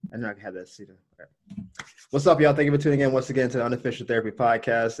I know I had that seat. Right. What's up, y'all? Thank you for tuning in once again to the Unofficial Therapy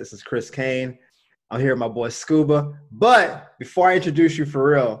Podcast. This is Chris Kane. I'm here with my boy Scuba. But before I introduce you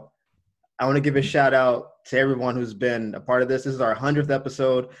for real, I want to give a shout out to everyone who's been a part of this. This is our 100th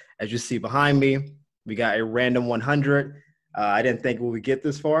episode. As you see behind me, we got a random 100. I didn't think we would get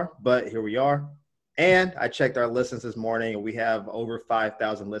this far, but here we are. And I checked our listens this morning, and we have over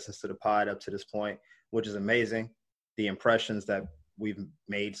 5,000 listens to the pod up to this point, which is amazing. The impressions that we've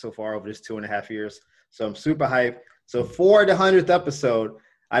made so far over this 2.5 years. So I'm super hyped. So for the 100th episode,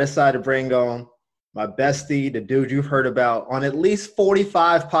 I decided to bring on my bestie, the dude you've heard about on at least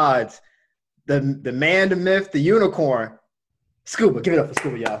 45 pods, the man, the myth, the unicorn, Scuba. Give it up for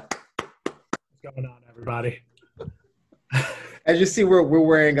Scuba, y'all. What's going on, everybody? As you see, we're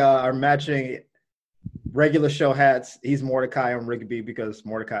wearing our matching regular show hats. He's Mordecai, I'm Rigby, because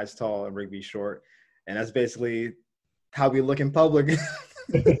Mordecai's tall and Rigby's short. And that's basically how we look in public.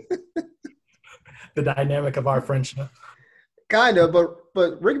 The dynamic of our friendship. Kind of,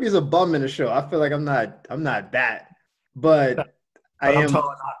 but Rigby's a bum in the show. I feel like I'm not that. But I am tall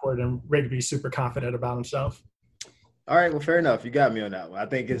and awkward, and Rigby's super confident about himself. All right, well, fair enough. You got me on that one. I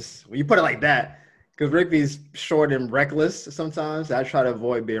think it's when you put it like that, because Rigby's short and reckless sometimes. I try to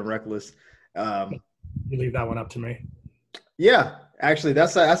avoid being reckless. You leave that one up to me. Yeah, actually,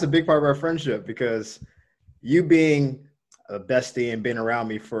 that's a big part of our friendship, because you being a bestie and being around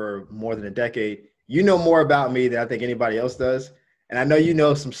me for more than a decade, you know more about me than I think anybody else does. And I know you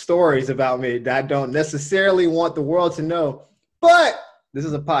know some stories about me that I don't necessarily want the world to know. But this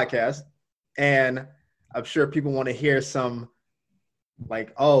is a podcast, and I'm sure people want to hear some,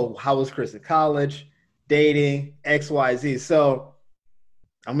 like, oh, how was Chris at college, dating, X, Y, Z. So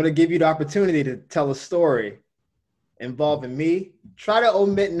I'm going to give you the opportunity to tell a story involving me. Try to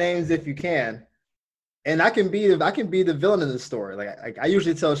omit names if you can. And I can be the villain in the story. Like I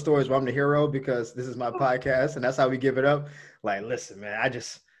usually tell stories where I'm the hero, because this is my podcast, and that's how we give it up. Like, listen, man,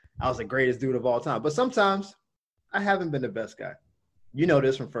 I was the greatest dude of all time. But sometimes I haven't been the best guy. You know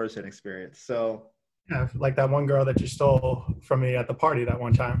this from firsthand experience. So yeah, like that one girl that you stole from me at the party that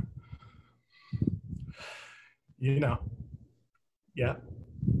one time. You know. Yeah.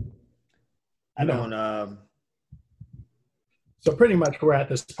 I don't So pretty much we're at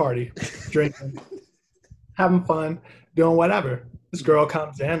this party, drinking, having fun, doing whatever. This girl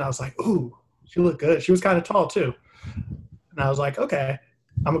comes in. I was like, ooh, she looked good. She was kind of tall too. And I was like, okay,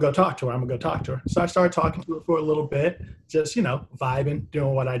 I'm going to go talk to her. So I started talking to her for a little bit, just, vibing,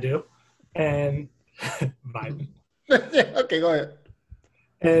 doing what I do. And vibing. Okay, go ahead.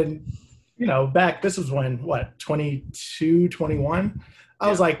 And, this was when, 22, 21? I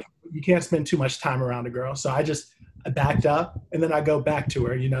was like, you can't spend too much time around a girl. So I backed up, and then I go back to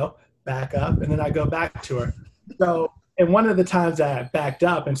her, back up, and then I go back to her. So, and one of the times that I backed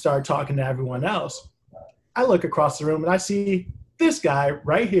up and started talking to everyone else, I look across the room and I see this guy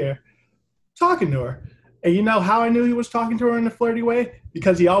right here talking to her. And you know how I knew he was talking to her in a flirty way?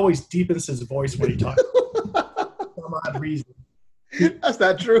 Because he always deepens his voice when he talks. For some odd reason. That's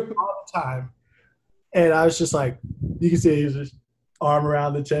not true. All the time. And I was just like, you can see his just arm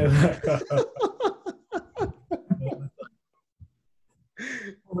around the table.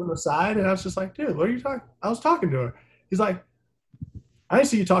 On the side, and I was just like, dude, what are you talking? I was talking to her. He's like, I didn't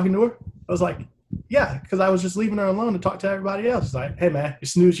see you talking to her. I was like, yeah, because I was just leaving her alone to talk to everybody else. He's like, hey man, you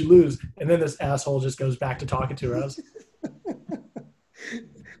snooze, you lose. And then this asshole just goes back to talking to her.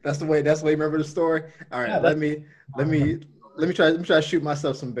 That's the way you remember the story. All right, yeah, let me try to shoot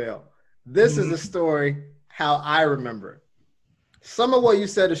myself some bail. This is the story how I remember it. Some of what you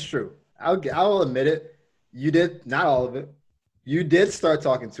said is true. I'll admit it. You did, not all of it. You did start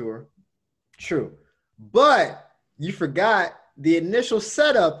talking to her. True. But you forgot the initial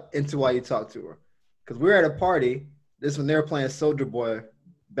setup into why you talked to her. Because we were at a party. This when they were playing Soulja Boy,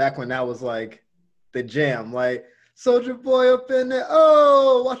 back when that was like the jam. Like, Soulja Boy up in there.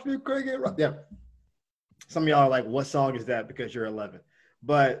 Oh, watch me cricket. Yeah. Some of y'all are like, what song is that? Because you're 11.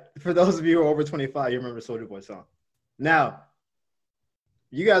 But for those of you who are over 25, you remember the Soulja Boy song. Now,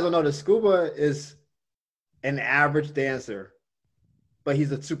 you guys don't know that Scuba is an average dancer, but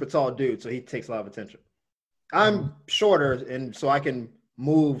he's a super tall dude, so he takes a lot of attention. I'm shorter, and so I can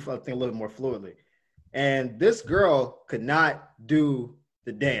move, I think, a little more fluidly. And this girl could not do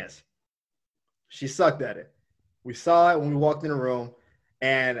the dance. She sucked at it. We saw it when we walked in the room,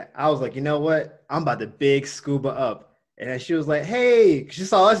 and I was like, you know what? I'm about to big Scuba up. And she was like, hey, she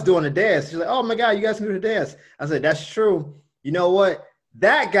saw us doing the dance. She's like, oh my God, you guys can do the dance. I said, that's true. You know what?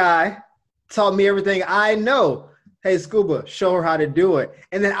 That guy taught me everything I know. Hey, Scuba, show her how to do it.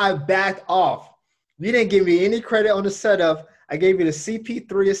 And then I backed off. You didn't give me any credit on the setup. I gave you the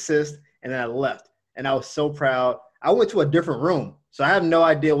CP3 assist, and then I left. And I was so proud. I went to a different room, so I have no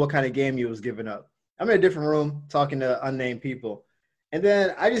idea what kind of game you was giving up. I'm in a different room talking to unnamed people. And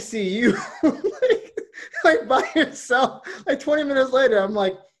then I just see you like by yourself. Like 20 minutes later, I'm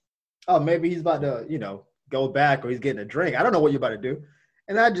like, oh, maybe he's about to, go back or he's getting a drink. I don't know what you're about to do.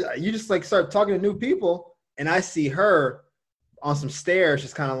 And you just like start talking to new people, and I see her on some stairs,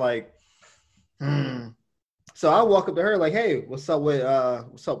 just kind of like, So I walk up to her like, hey, what's up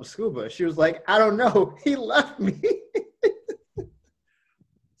with Scuba? She was like, I don't know. He left me.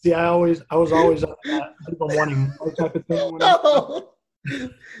 See, I was always people wanting more type of thing. No.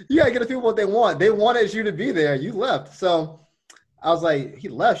 You gotta get the people what they want. They wanted you to be there. You left. So I was like, he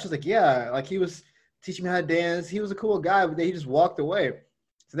left. She's like, yeah, like he was teaching me how to dance. He was a cool guy, but then he just walked away.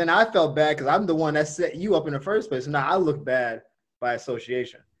 So then I felt bad because I'm the one that set you up in the first place. So now I look bad by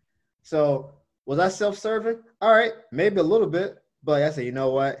association. So was I self-serving? All right, maybe a little bit. But I said, you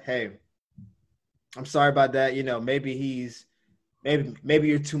know what? Hey, I'm sorry about that. Maybe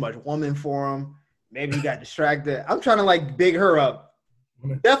you're too much woman for him. Maybe he got distracted. I'm trying to like big her up.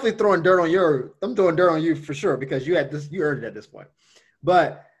 Definitely throwing dirt on I'm throwing dirt on you for sure because you earned it at this point.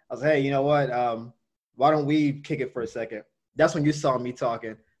 But I was like, hey, you know what? Why don't we kick it for a second? That's when you saw me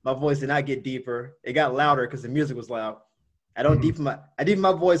talking. My voice did not get deeper. It got louder because the music was loud. I deepened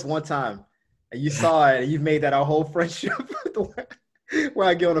my voice one time. And you saw it, and you've made that our whole friendship where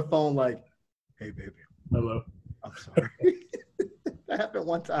I get on the phone like, hey, baby. Hello. I'm sorry. That happened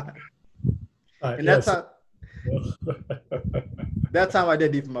one time. And yes. that time I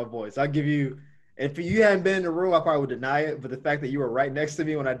did deepen my voice. I'll give you, if you hadn't been in the room, I probably would deny it. But the fact that you were right next to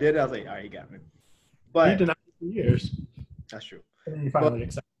me when I did it, I was like, all right, you got me. But you denied it for years. That's true. And then you finally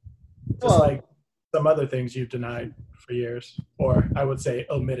accept it. Just like some other things you've denied for years, or I would say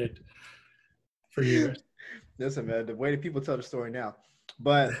omitted for years. Listen, man, the way that people tell the story now.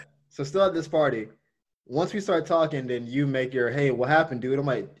 But so still at this party, once we start talking, then you make your, hey, what happened, dude? I'm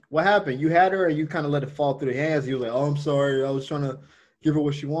like, what happened? You had her, and you kind of let it fall through the hands. You were like, oh, I'm sorry. I was trying to give her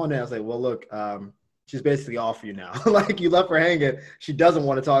what she wanted. I was like, well, look, she's basically off you now. Like you left her hanging. She doesn't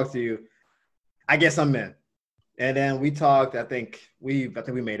want to talk to you. I guess I'm in. And then we talked. I think we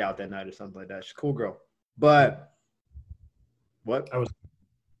made out that night or something like that. She's a cool girl. But what? I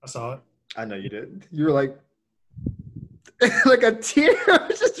saw it. I know you did. You were like, like a tear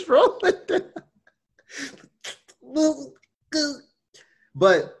just rolling down.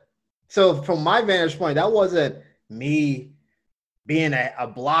 But so from my vantage point, that wasn't me being a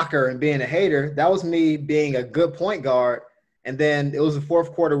blocker and being a hater. That was me being a good point guard. And then it was the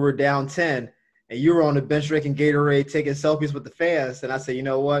fourth quarter. We're down 10, and you were on the bench drinking Gatorade, taking selfies with the fans. And I said, you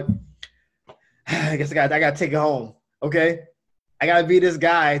know what? I guess I got to take it home. Okay. I got to be this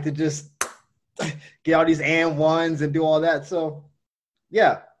guy to just get all these and ones and do all that. So,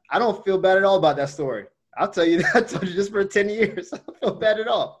 yeah, I don't feel bad at all about that story. I'll tell you that. I told you just for 10 years. I don't feel bad at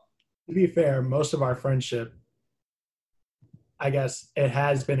all. To be fair, most of our friendship, I guess it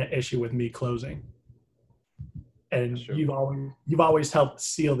has been an issue with me closing. And you've always helped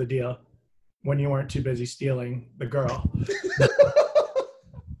seal the deal when you weren't too busy stealing the girl.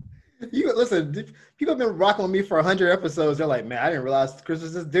 Listen, people have been rocking with me for 100 episodes. They're like, man, I didn't realize Chris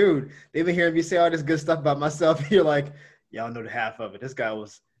was this dude. They've been hearing me say all this good stuff about myself. You're like, y'all know the half of it. This guy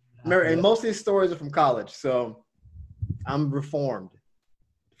was, and most of these stories are from college. So I'm reformed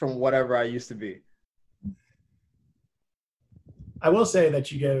from whatever I used to be. I will say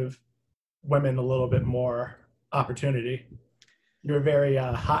that you give women a little bit more opportunity. You were very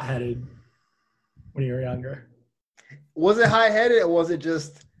hot-headed when you were younger. Was it hot-headed, or was it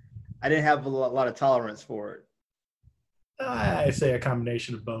just I didn't have a lot of tolerance for it? I say a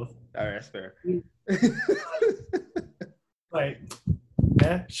combination of both. All right, that's fair. Like,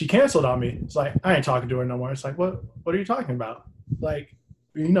 yeah, she canceled on me. It's like, I ain't talking to her no more. It's like, what are you talking about? Like,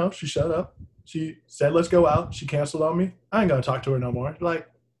 she shut up. She said, let's go out. She canceled on me. I ain't going to talk to her no more. Like,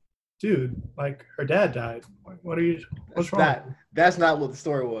 dude, like, her dad died. What's wrong? That's not what the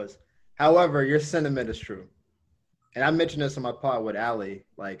story was. However, your sentiment is true. And I mentioned this on my pod with Allie,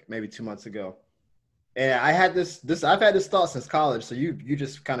 like maybe 2 months ago. And I had I've had this thought since college. So you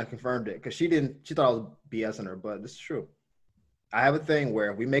just kind of confirmed it because she thought I was BSing her, but this is true. I have a thing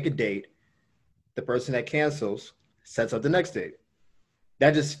where we make a date, the person that cancels sets up the next date.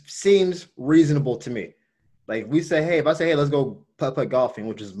 That just seems reasonable to me. Like if I say, hey, let's go play golfing,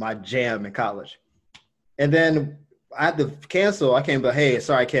 which is my jam in college. And then I had to cancel. I can't, but hey,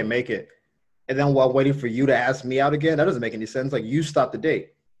 sorry, I can't make it. And then while waiting for you to ask me out again, that doesn't make any sense. Like you stopped the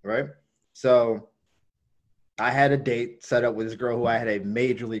date, right? So I had a date set up with this girl who I had a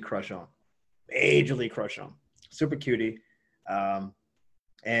majorly crush on. Super cutie.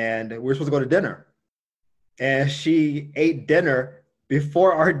 And we were supposed to go to dinner. And she ate dinner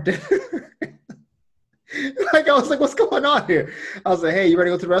before our dinner. Like, I was like, what's going on here? I was like, hey, you ready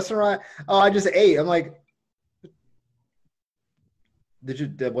to go to the restaurant? Oh, I just ate. I'm like,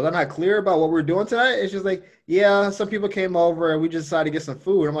 was I not clear about what we were doing tonight? And she's like, yeah, some people came over and we just decided to get some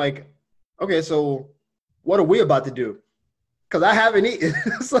food. I'm like, okay, so what are we about to do? Because I haven't eaten.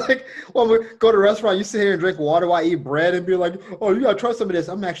 It's like, when we go to a restaurant, you sit here and drink water while I eat bread and be like, oh, you got to try some of this.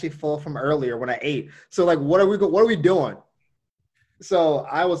 I'm actually full from earlier when I ate. So, like, what are we doing? So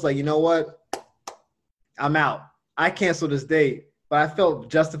I was like, you know what? I'm out. I canceled this date, but I felt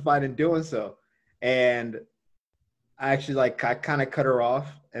justified in doing so. And I actually, like, I kind of cut her off.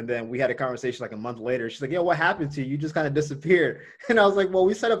 And then we had a conversation like a month later. She's like, yo, what happened to you? You just kind of disappeared. And I was like, well,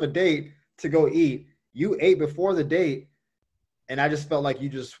 we set up a date to go eat. You ate before the date. And I just felt like you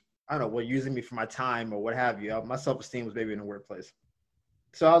just, I don't know, were using me for my time or what have you. My self-esteem was maybe in the workplace.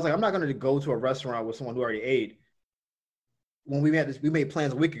 So I was like, I'm not going to go to a restaurant with someone who already ate. When we made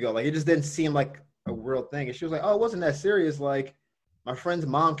plans a week ago. Like, it just didn't seem like a real thing. And she was like, oh, it wasn't that serious. Like, my friend's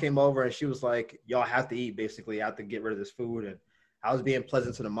mom came over and she was like, y'all have to eat, basically. I have to get rid of this food. And I was being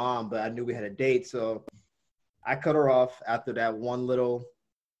pleasant to the mom, but I knew we had a date. So I cut her off after that one little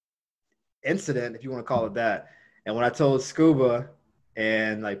incident, if you want to call it that. And when I told Scuba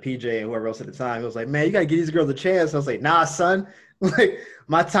and like PJ and whoever else at the time, it was like, man, you got to give these girls a chance. I was like, nah, son, like,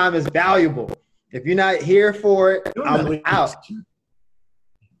 my time is valuable. If you're not here for it, I'm out.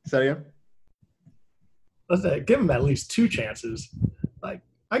 So, yeah. Let's say, give them at least 2 chances. Like,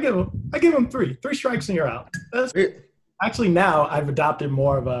 I give them 3 strikes and you're out. Actually, now I've adopted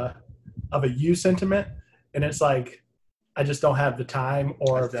more of a you sentiment, and it's like, I just don't have the time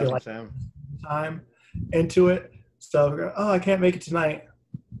or feel like time into it. So, oh, I can't make it tonight.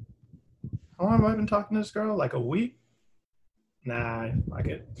 How long have I been talking to this girl? Like a week? Nah, I like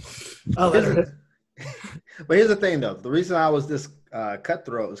it. I'll let her. But here's the thing, though. The reason I was this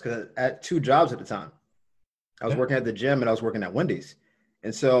cutthroat is because I had 2 jobs at the time. I was working at the gym and I was working at Wendy's.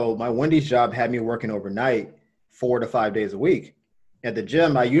 And so my Wendy's job had me working overnight 4 to 5 days a week. At the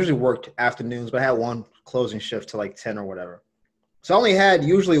gym, I usually worked afternoons, but I had one closing shift to like 10 or whatever. So I only had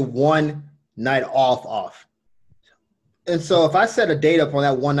usually one night off. And so if I set a date up on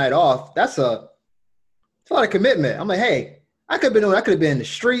that one night off, it's a lot of commitment. I'm like, hey, I could have been in the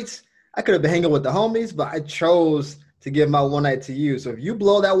streets. I could have been hanging with the homies, but I chose to give my one night to you. So if you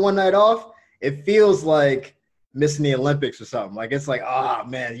blow that one night off, it feels like missing the Olympics or something. Like, it's like,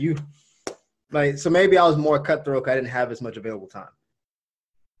 man, so maybe I was more cutthroat. I didn't have as much available time.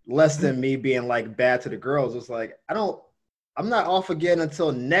 Less than me being like bad to the girls. It's like, I'm not off again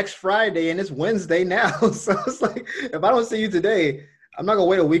until next Friday, and it's Wednesday now. So it's like, if I don't see you today, I'm not gonna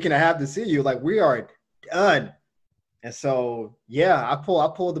wait a week and a half to see you. Like, we are done. And so, yeah, I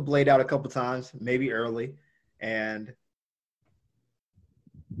pulled the blade out a couple times, maybe early. And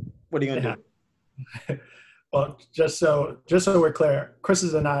what are you gonna do? Well, just so we're clear,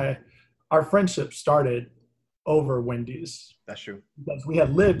 Chris's and I, our friendship started over Wendy's. That's true. Because we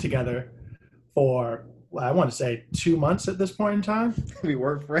had lived together for, I want to say 2 months at this point in time. We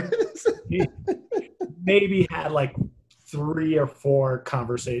weren't friends. We maybe had like 3 or 4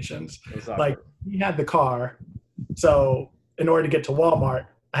 conversations. Like, he had the car. So in order to get to Walmart,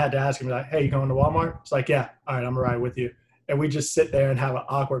 I had to ask him, like, hey, you going to Walmart? It's like, yeah, all right, I'm gonna ride with you. And we just sit there and have an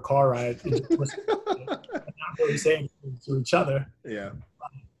awkward car ride. And not really saying to each other. Yeah.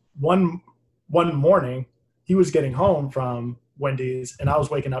 One morning, he was getting home from Wendy's, and I was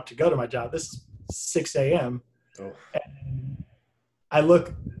waking up to go to my job. This is 6 a.m. Oh. And I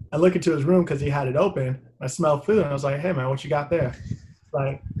look into his room because he had it open. I smell food, and I was like, hey, man, what you got there?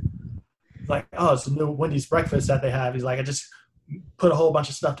 Like, oh, it's a new Wendy's breakfast that they have. He's like, I just put a whole bunch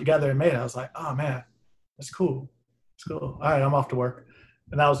of stuff together and made it. I was like, oh, man, that's cool. It's cool. All right, I'm off to work.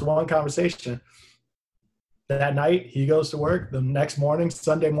 And that was the one conversation. That night, he goes to work. The next morning,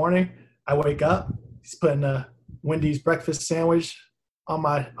 Sunday morning, I wake up. He's putting a Wendy's breakfast sandwich on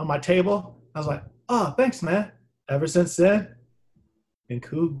my table. I was like, oh, thanks, man. Ever since then, been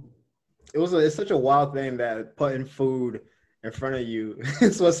cool. It's such a wild thing that putting food in front of you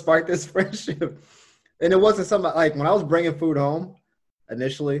is what sparked this friendship. And it wasn't something like when I was bringing food home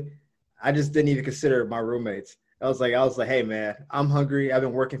initially, I just didn't even consider my roommates. I was like, hey, man, I'm hungry. I've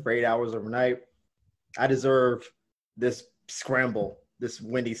been working for 8 hours overnight. I deserve this scramble, this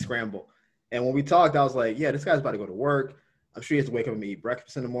Wendy's scramble. And when we talked, I was like, yeah, this guy's about to go to work. I'm sure he has to wake up and eat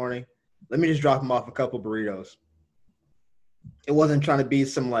breakfast in the morning. Let me just drop him off a couple burritos. It wasn't trying to be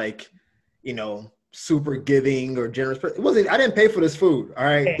some like, super giving or generous. It wasn't. I didn't pay for this food. All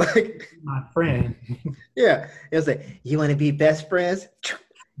right, Hey, like my friend. yeah, it was like, you want to be best friends?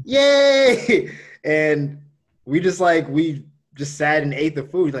 Yay! And we just sat and ate the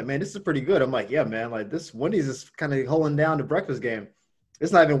food. He's like, man, this is pretty good. I'm like, yeah, man, like this Wendy's is kind of holding down the breakfast game.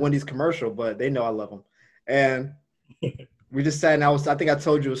 It's not even Wendy's commercial, but they know I love them. And we just sat and I think I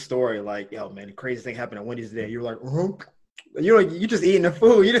told you a story like, yo, man, the crazy thing happened at Wendy's today. You were like, you just eating the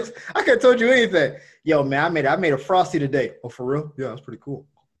food. I could have told you anything. Yo, man, I made a Frosty today. Oh, for real? Yeah, that's pretty cool.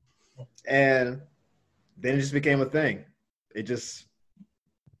 And then it just became a thing. It just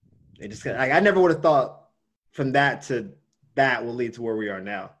like, I never would have thought from that to that will lead to where we are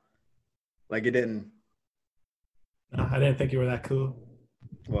now. Like it didn't. No, I didn't think you were that cool.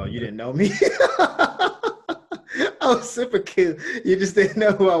 Well, you didn't know me. I was super cute. You just didn't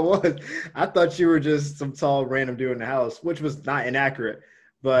know who I was. I thought you were just some tall random dude in the house, which was not inaccurate.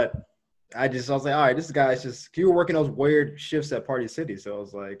 But I was like, all right, this guy's just, you were working those weird shifts at Party City. So I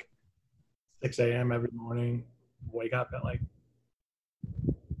was like, 6 a.m. every morning, wake up at I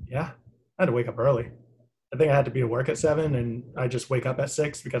had to wake up early. I think I had to be at work at 7 and I just wake up at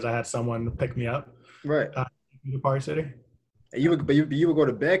 6 because I had someone pick me up. Right. To Party City. You would go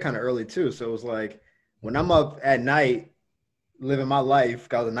to bed kind of early too. So it was like, when I'm up at night, living my life,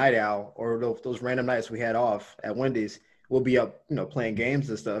 got a night owl, or those random nights we had off at Wendy's, we'll be up, playing games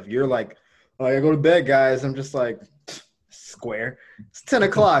and stuff. You're like, oh, I go to bed, guys. I'm just like, square. It's 10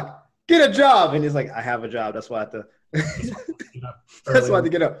 o'clock. Get a job. And he's like, I have a job. That's why I have to. That's why I have to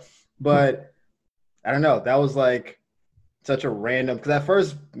get up. But I don't know. That was like such a random. Because at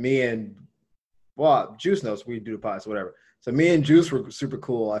first, Juice knows we do the pods, whatever. So me and Juice were super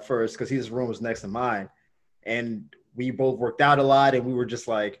cool at first because his room was next to mine. And we both worked out a lot and we were just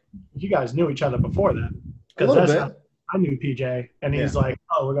like. You guys knew each other before that. A little bit. I knew PJ and he's like,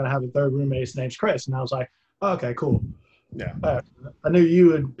 oh, we're going to have a third roommate. His name's Chris. And I was like, oh, okay, cool. Yeah. I knew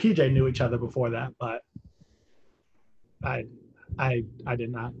you and PJ knew each other before that, but I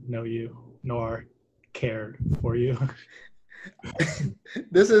did not know you nor cared for you. I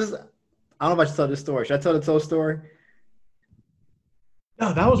don't know if I should tell this story. Should I tell the toe story?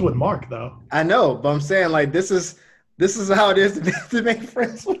 No, that was with Mark though. I know, but I'm saying like this is how it is to make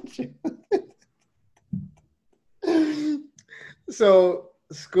friends with you. So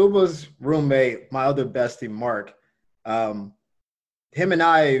Scuba's roommate, my other bestie, Mark, him and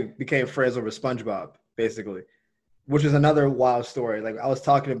I became friends over SpongeBob, basically, which is another wild story. Like I was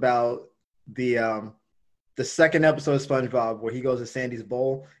talking about the second episode of SpongeBob where he goes to Sandy's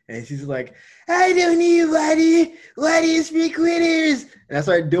bowl and he's like, I don't need why do you speak quitters? And I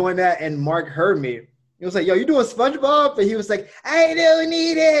started doing that and Mark heard me. He was like, yo, you doing SpongeBob? And he was like, I don't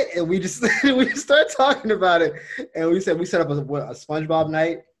need it. And we just started talking about it. And we set up a SpongeBob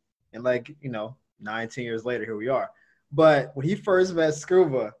night. And 19 years later, here we are. But when he first met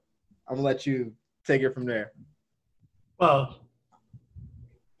Scuba, I'm going to let you take it from there. Well,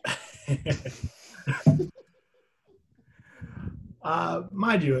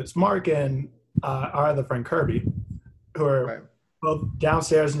 mind you, it's Mark and our other friend Kirby, who are both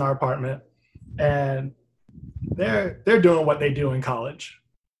downstairs in our apartment, and they're doing what they do in college.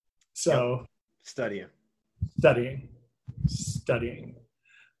 So studying,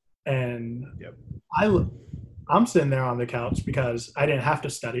 and I'm sitting there on the couch because I didn't have to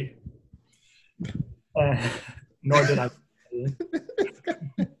study, nor did I.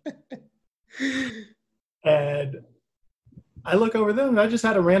 And I look over them and I just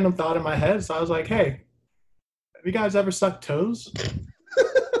had a random thought in my head. So I was like, hey, have you guys ever sucked toes?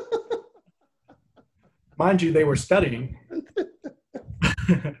 Mind you, they were studying.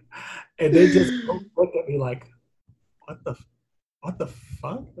 And they just looked at me like, what the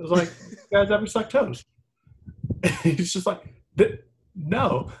fuck? I was like, you guys ever sucked toes? He's just like,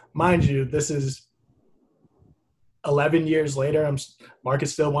 no. Mind you, this is 11 years later. Mark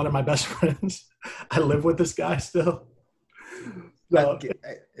is still one of my best friends. I live with this guy still. So,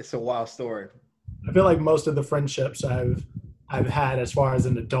 it's a wild story. I feel like most of the friendships I've had as far as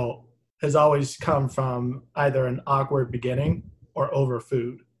an adult has always come from either an awkward beginning or over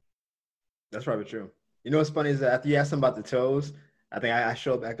food. That's probably true. You know what's funny is that after you asked him about the toes, I think I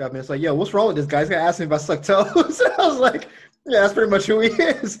showed back up and it's like, yo, what's wrong with this guy? He's gonna ask me if I suck toes. And I was like, yeah, that's pretty much who he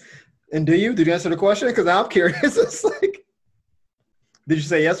is. And did you answer the question? Because I'm curious. It's like, did you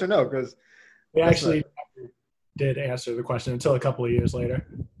say yes or no? Because we actually did answer the question until a couple of years later.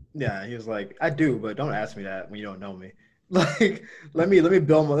 Yeah, he was like, I do, but don't ask me that when you don't know me. Like, let me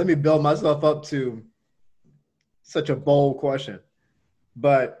build myself up to such a bold question.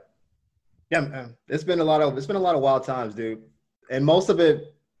 But yeah, it's been a lot of wild times, dude. And most of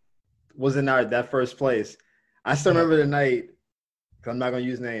it, was in that first place. I still remember the night, because I'm not going to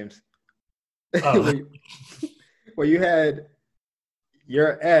use names, where you had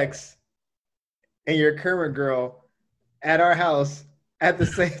your ex and your current girl at our house at the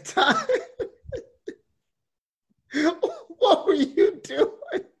same time. What were you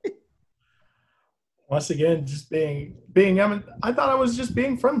doing? Once again, just being. I mean, I thought I was just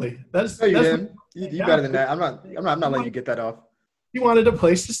being friendly. No, you didn't. You better than that. I'm not letting you get that off. You wanted a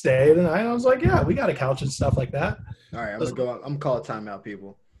place to stay the night. I was like, yeah, we got a couch and stuff like that. All right, I'm gonna call a timeout,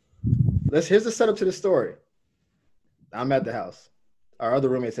 people. Here's the setup to the story. I'm at the house. Our other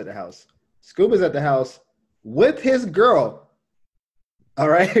roommate's at the house. Scuba's at the house with his girl. All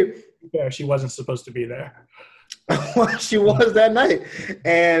right. Yeah, she wasn't supposed to be there. She was that night.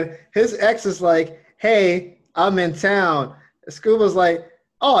 And his ex is like, hey, I'm in town. Scuba's like,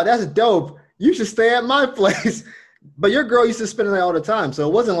 oh, that's dope. You should stay at my place. But your girl used to spend the night all the time. So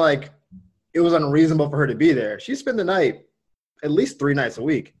it wasn't like it was unreasonable for her to be there. She spent the night at least 3 nights a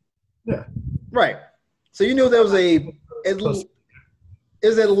week. Yeah. Right. So you knew there was at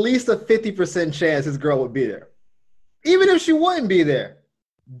least a 50% chance his girl would be there. Even if she wouldn't be there,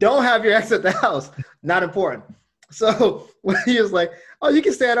 don't have your ex at the house. Not important. So when he was like, oh, you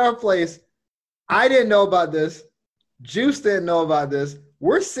can stay at our place. I didn't know about this. Juice didn't know about this.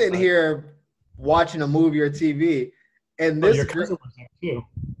 We're sitting here watching a movie or TV. And this your cousin was there too.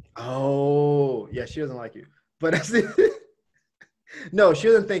 Oh, yeah, she doesn't like you. But that's it. No, she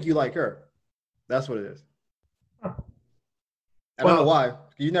doesn't think you like her. That's what it is. Huh. I don't know why.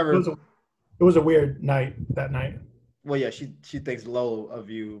 You never. It was a weird night that night. Well, yeah, she thinks low of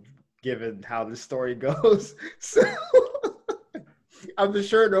you given how this story goes. So I've been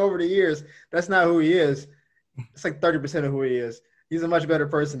sure over the years that's not who he is. It's like 30% of who he is. He's a much better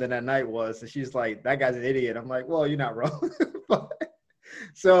person than that night was. And she's like, that guy's an idiot. I'm like, well, you're not wrong.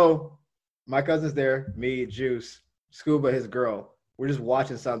 So my cousin's there, me, Juice, Scuba, his girl. We're just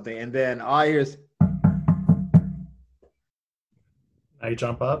watching something. And then all I hear is, I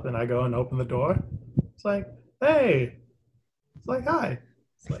jump up and I go and open the door. It's like, hey. It's like, hi.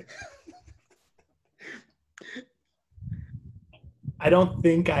 It's like, I don't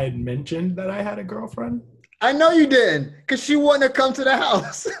think I had mentioned that I had a girlfriend. I know you didn't, because she wouldn't have come to the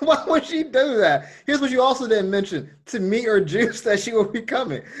house. Why would she do that? Here's what you also didn't mention to me or Juice, that she would be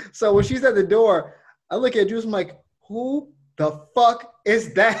coming. So when she's at the door, I look at Juice, I'm like, who the fuck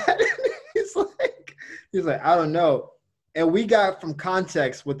is that? He's like, I don't know. And we got from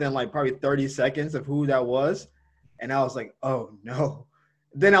context within like probably 30 seconds of who that was. And I was like, oh no.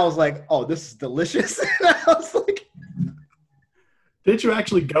 Then I was like, oh, this is delicious. And I was like, did you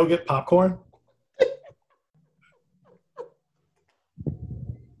actually go get popcorn?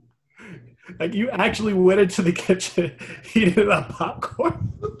 Like, you actually went into the kitchen, heated up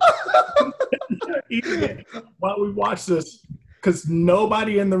popcorn, eating it while we watched this, because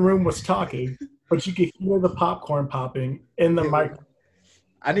nobody in the room was talking, but you could hear the popcorn popping in the mic.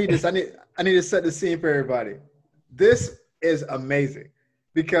 I need to set the scene for everybody. This is amazing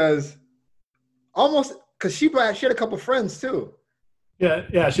because she had a couple friends too.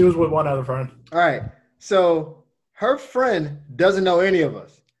 Yeah, she was with one other friend. All right, so her friend doesn't know any of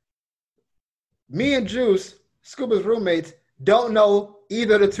us. Me and Juice, Scuba's roommates, don't know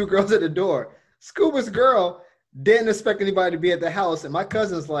either of the two girls at the door. Scuba's girl didn't expect anybody to be at the house, and my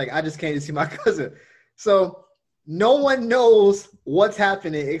cousin's like, I just came to see my cousin. So no one knows what's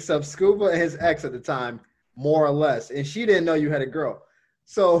happening except Scuba and his ex at the time, more or less. And she didn't know you had a girl.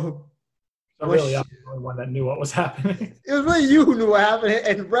 So really, I'm the only one that knew what was happening. It was really you who knew what happened,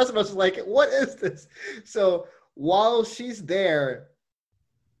 and the rest of us was like, what is this? So while she's there,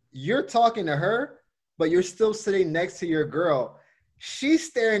 you're talking to her, but you're still sitting next to your girl. She's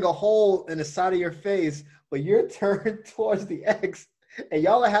staring a hole in the side of your face, but you're turned towards the ex, and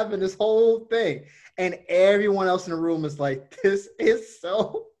y'all are having this whole thing. And everyone else in the room is like, this is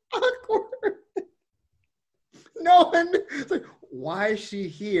so awkward. No one, it's like, why is she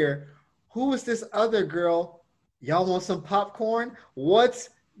here? Who is this other girl? Y'all want some popcorn? What's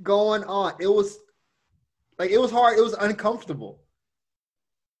going on? It was hard. It was uncomfortable.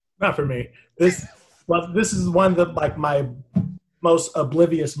 Not for me. This is one of the, like, my most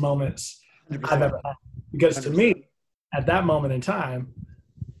oblivious moments 100%. I've ever had. Because 100%. To me, at that moment in time,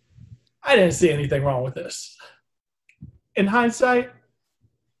 I didn't see anything wrong with this. In hindsight,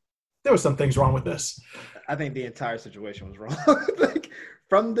 there were some things wrong with this. I think the entire situation was wrong. Like,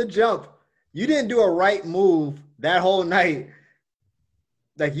 from the jump, you didn't do a right move that whole night.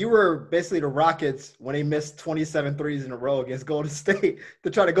 Like, you were basically the Rockets when they missed 27 threes in a row against Golden State to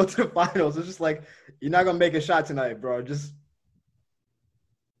try to go to the finals. It's just like, you're not going to make a shot tonight, bro. Just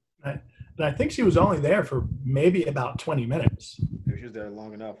And I think she was only there for maybe about 20 minutes. She was there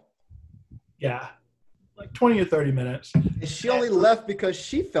long enough. Yeah, like 20 or 30 minutes. And she only left because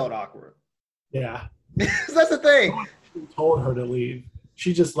she felt awkward. Yeah. That's the thing. She told her to leave.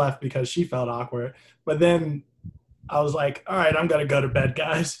 She just left because she felt awkward. But then I was like, all right, I'm going to go to bed,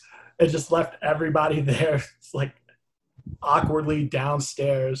 guys. And just left everybody there. It's like awkwardly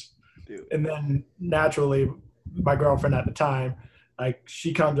downstairs. Dude. And then naturally, my girlfriend at the time, like,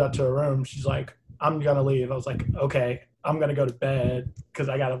 she comes up to her room. She's like, I'm going to leave. I was like, okay, I'm going to go to bed because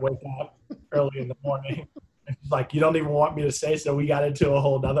I got to wake up early in the morning. And she's like, you don't even want me to stay. So we got into a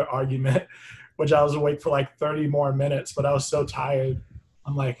whole other argument, which I was awake for like 30 more minutes, but I was so tired.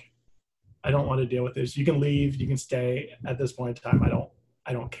 I'm like, I don't want to deal with this. You can leave. You can stay at this point in time.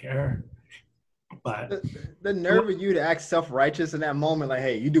 I don't care. But the nerve of you to act self-righteous in that moment, like,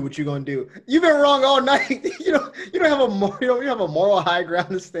 hey, you do what you're gonna do. You've been wrong all night. you don't have a moral high ground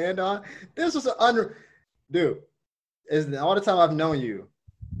to stand on. This was dude. Is all the time I've known you,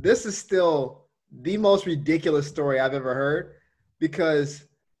 this is still the most ridiculous story I've ever heard, because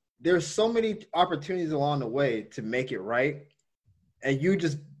there's so many opportunities along the way to make it right, and you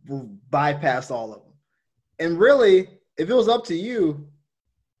just bypassed all of them. And really, if it was up to you.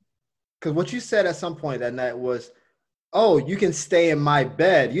 Because what you said at some point that night was, oh, you can stay in my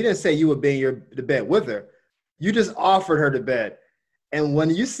bed. You didn't say you would be in the bed with her. You just offered her the bed. And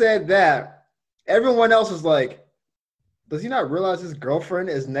when you said that, everyone else was like, does he not realize his girlfriend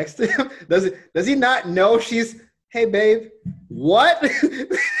is next to him? Does he not know she's, hey, babe, what?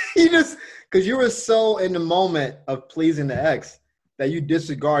 Because you were so in the moment of pleasing the ex that you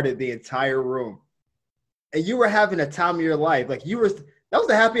disregarded the entire room. And you were having a time of your life. Like, that was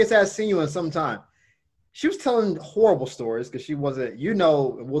the happiest I've seen you in some time. She was telling horrible stories because she wasn't,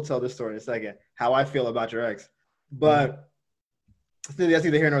 and we'll tell this story in a second, how I feel about your ex. But that's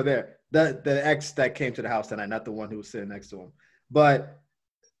neither here nor there. The ex that came to the house that night, not the one who was sitting next to him. But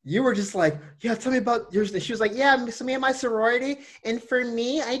you were just like, yeah, tell me about yours. She was like, yeah, so me and my sorority. And for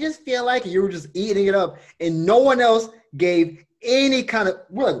me, I just feel like you were just eating it up. And no one else gave any kind of,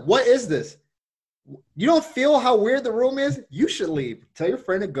 we're like, what is this? You don't feel how weird the room is? You should leave. Tell your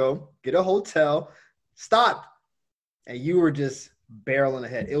friend to go, get a hotel, stop. And you were just barreling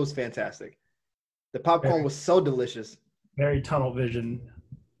ahead. It was fantastic. The popcorn was so delicious. Very tunnel vision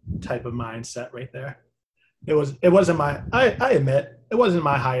type of mindset right there. It wasn't I admit, it wasn't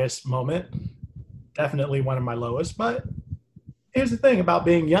my highest moment. Definitely one of my lowest. But here's the thing about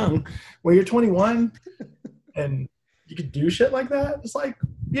being young. When you're 21 and you can do shit like that, it's like,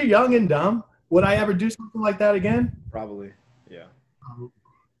 you're young and dumb. Would I ever do something like that again? Probably, yeah.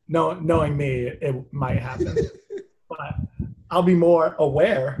 Knowing me, it might happen. But I'll be more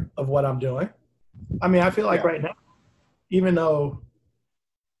aware of what I'm doing. I mean, I feel like right now, even though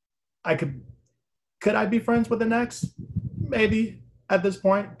could I be friends with an ex? Maybe at this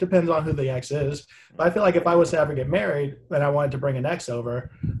point. Depends on who the ex is. But I feel like if I was to ever get married and I wanted to bring an ex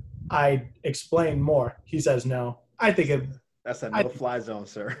over, I'd explain more. He says no. I think that's a no-fly zone,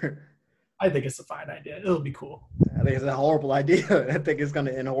 sir. I think it's a fine idea. It'll be cool. I think it's a horrible idea. I think it's going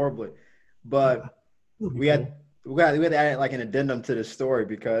to end horribly. But we had to add like an addendum to this story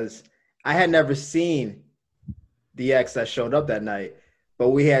because I had never seen the ex that showed up that night, but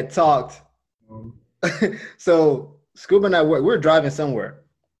we had talked. So Scuba and I we were driving somewhere,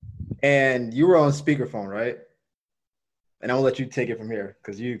 and you were on speakerphone, right? And I'll let you take it from here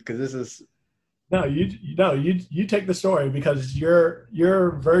because this is. No, you take the story because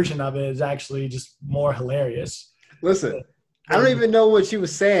your version of it is actually just more hilarious. Listen, I don't even know what she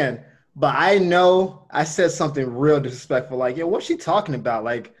was saying, but I know I said something real disrespectful. Like, yo, what's she talking about?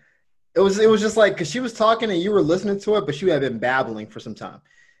 Like, it was just like, because she was talking and you were listening to it, but she had been babbling for some time.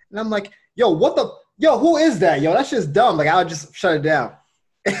 And I'm like, yo, who is that? Yo, that's just dumb. Like, I would just shut it down.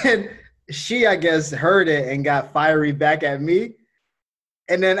 And she, I guess, heard it and got fiery back at me.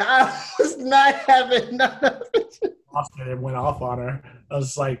 And then I was not having none of it. It went off on her. I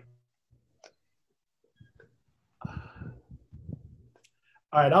was like,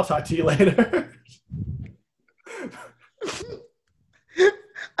 all right, I'll talk to you later.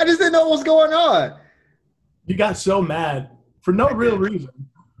 I just didn't know what was going on. You got so mad for no real reason.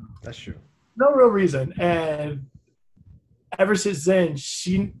 That's true. No real reason. And ever since then,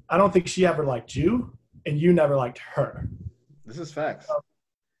 I don't think she ever liked you, and you never liked her. This is facts. So,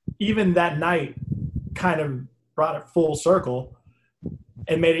 even that night kind of brought it full circle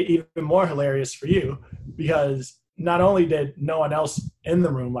and made it even more hilarious for you because not only did no one else in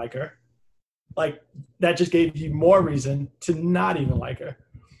the room like her, like that just gave you more reason to not even like her.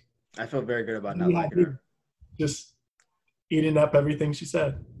 I feel very good about not liking her. Just eating up everything she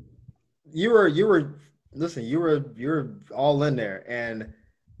said. listen, you're all in there. And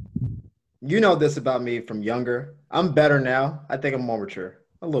you know this about me from younger. I'm better now. I think I'm more mature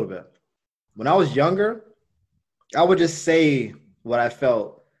a little bit. When I was younger, I would just say what I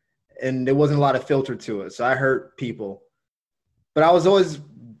felt, and there wasn't a lot of filter to it. So I hurt people, but I was always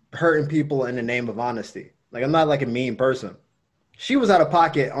hurting people in the name of honesty. Like, I'm not like a mean person. She was out of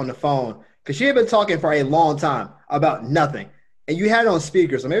pocket on the phone because she had been talking for a long time about nothing. And you had it on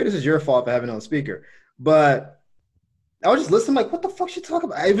speaker. So maybe this is your fault for having it on speaker. But I was just listening, like, what the fuck she talking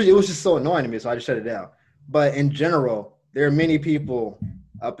about? It was just so annoying to me. So I just shut it down. But in general, there are many people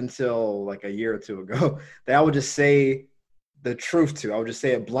up until like a year or two ago that I would just say the truth to. I would just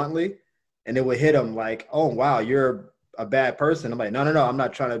say it bluntly, and it would hit them like, oh, wow, you're a bad person. I'm like, no, I'm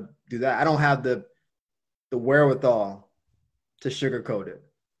not trying to do that. I don't have the wherewithal to sugarcoat it.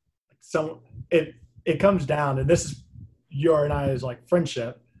 So it comes down, and this is your and I's like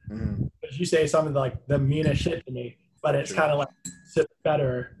friendship. Mm-hmm. Because you say something like the meanest shit to me, but it's kind of like sit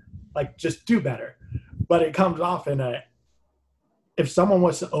better, like just do better. But it comes off in a, if someone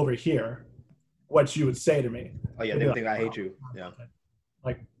was to overhear what you would say to me. Oh yeah, they would think I hate you. Yeah.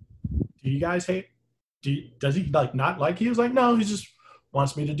 Like, do you guys hate? Does he like not like you? He was like, no, he just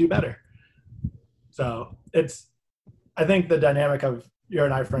wants me to do better. So I think the dynamic of your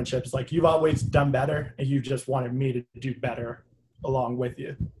and I friendship is like, you've always done better and you just wanted me to do better along with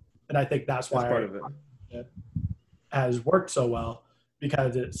you. And I think that's why part of it has worked so well,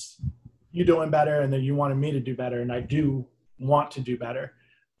 because it's you doing better and then you wanted me to do better. And I do want to do better.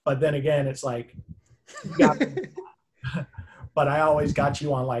 But then again, it's like, but I always got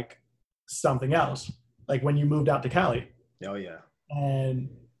you on like something else. Like when you moved out to Cali. Oh yeah. And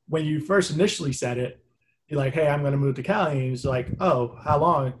when you first initially said it, you're like, hey, I'm going to move to Cali. And he's like, oh, how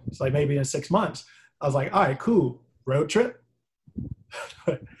long? It's like, maybe in 6 months. I was like, all right, cool. Road trip?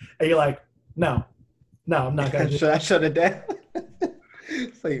 And you're like, no, I'm not going to. Should I shut it down?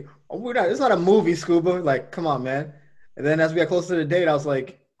 It's like, it's not a movie, Scuba. Like, come on, man. And then as we got closer to the date, I was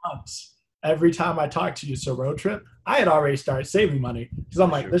like, months. Every time I talked to you, so road trip, I had already started saving money because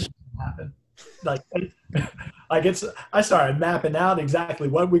I'm like, this shouldn't happen. Like I started mapping out exactly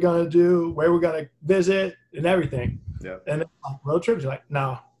what we're gonna do, where we're gonna visit, and everything. Yeah. And then like, road trips, you're like,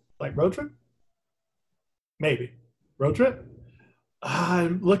 no, like road trip, maybe road trip.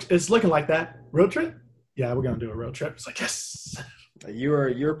 It's looking like that. Road trip, yeah, we're gonna do a road trip. It's like yes.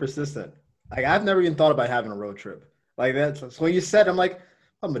 You're persistent. Like I've never even thought about having a road trip like that. So when you said, I'm like,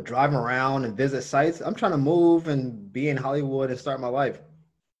 I'm gonna drive around and visit sites. I'm trying to move and be in Hollywood and start my life.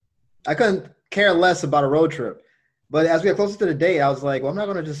 I couldn't care less about a road trip. But as we got closer to the date, I was like, well, I'm not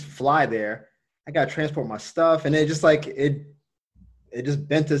going to just fly there. I got to transport my stuff. And it just like, it just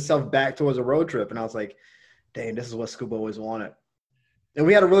bent itself back towards a road trip. And I was like, dang, this is what Scuba always wanted. And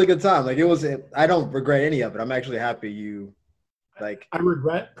we had a really good time. Like I don't regret any of it. I'm actually happy you like. I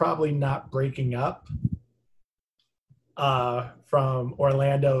regret probably not breaking up from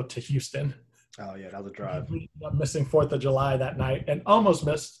Orlando to Houston. Oh yeah, that was a drive. I'm missing 4th of July that night and almost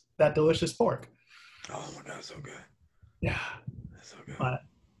missed that delicious pork. Oh my God, so good. Yeah. That's so good. But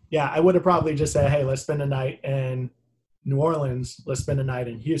yeah, I would have probably just said, hey, let's spend a night in New Orleans. Let's spend a night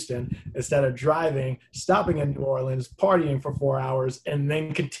in Houston instead of driving, stopping in New Orleans, partying for 4 hours, and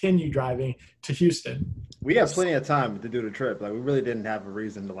then continue driving to Houston. We had plenty of time to do the trip. Like we really didn't have a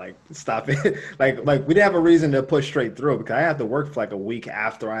reason to like stop it. like we didn't have a reason to push straight through because I had to work for like a week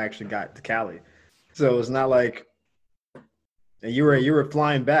after I actually got to Cali. So it's not like, and you were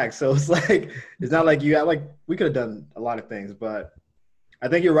flying back. So it's like, it's not like you had like, we could have done a lot of things, but I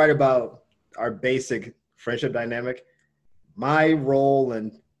think you're right about our basic friendship dynamic. My role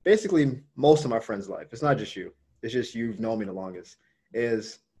and basically most of my friends' life, it's not just you, it's just you've known me the longest,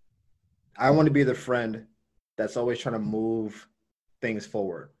 is I want to be the friend that's always trying to move things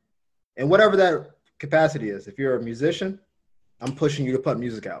forward. And whatever that capacity is, if you're a musician, I'm pushing you to put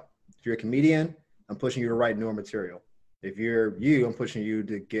music out. If you're a comedian, I'm pushing you to write newer material. If you're I'm pushing you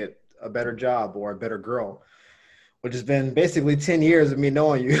to get a better job or a better girl, which has been basically 10 years of me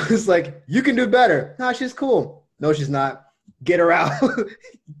knowing you. It's like, you can do better. Nah, she's cool. No, she's not. Get her out.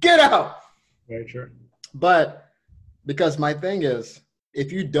 Get out. Very true. But because my thing is,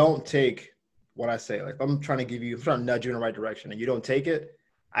 if you don't take what I say, like I'm trying to nudge you in the right direction and you don't take it,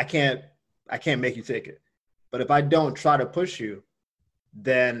 I can't make you take it. But if I don't try to push you,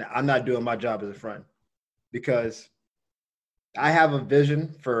 then I'm not doing my job as a friend, because I have a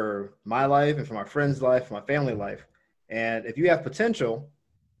vision for my life and for my friend's life, for my family life. And if you have potential,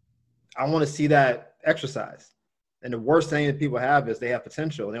 I want to see that exercised. And the worst thing that people have is they have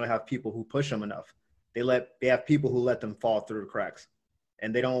potential. They don't have people who push them enough. They have people who let them fall through the cracks,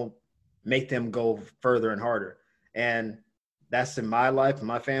 and they don't make them go further and harder. And that's in my life, in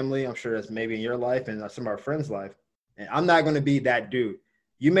my family. I'm sure that's maybe in your life and some of our friends' life. And I'm not going to be that dude.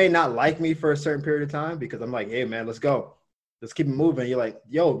 You may not like me for a certain period of time because I'm like, hey, man, let's go. Let's keep it moving. You're like,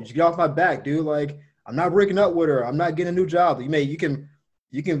 yo, you get off my back, dude. Like, I'm not breaking up with her. I'm not getting a new job. You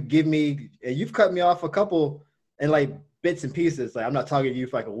can give me, and you've cut me off a couple in like bits and pieces. Like, I'm not talking to you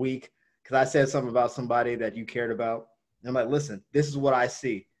for like a week because I said something about somebody that you cared about. And I'm like, listen, this is what I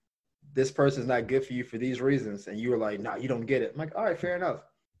see. This person's not good for you for these reasons. And you were like, no, you don't get it. I'm like, all right, fair enough.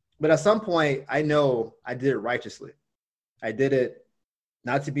 But at some point, I know I did it righteously. I did it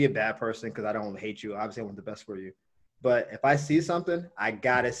not to be a bad person because I don't hate you. Obviously, I want the best for you. But if I see something, I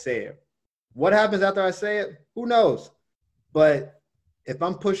got to say it. What happens after I say it? Who knows? But if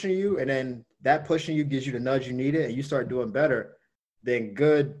I'm pushing you and then that pushing you gives you the nudge you need it and you start doing better, then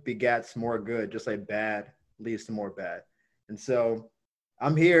good begats more good, just like bad leads to more bad. And so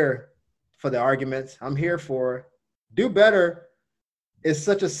I'm here for the arguments. I'm here for do better. It's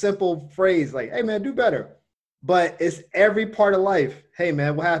such a simple phrase like, hey, man, do better. But it's every part of life. Hey,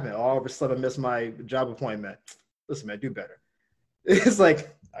 man, what happened? Oh, all of a sudden I missed my job appointment. Listen, man, do better. It's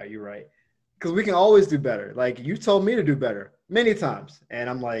like, are you right? Because we can always do better. Like, you told me to do better many times. And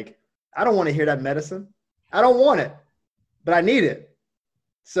I'm like, I don't want to hear that medicine. I don't want it, but I need it.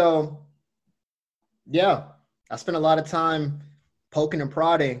 So, yeah, I spent a lot of time poking and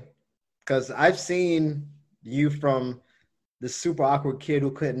prodding because I've seen you from the super awkward kid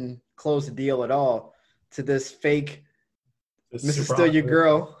who couldn't close the deal at all to this fake Mrs. Still Your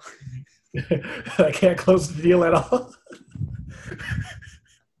Girl. I can't close the deal at all.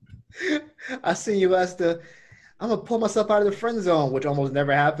 I seen you as I'm going to pull myself out of the friend zone, which almost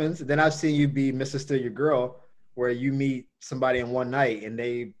never happens. Then I've seen you be Mrs. Still Your Girl, where you meet somebody in one night and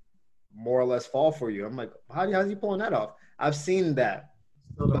they more or less fall for you. I'm like, how's he pulling that off? I've seen that.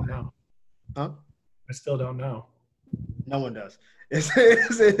 Still don't know. Huh? I still don't know. No one does.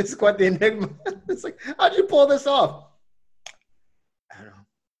 It's quite the enigma. It's like, how'd you pull this off? I don't know.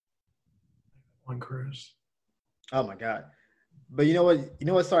 On cruise. Oh my God. But you know what? You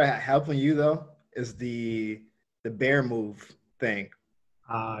know what started helping you though is the bear move thing.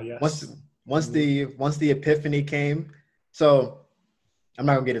 Yes. Once the epiphany came. So I'm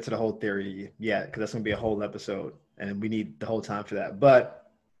not gonna get into the whole theory yet because that's gonna be a whole episode, and we need the whole time for that.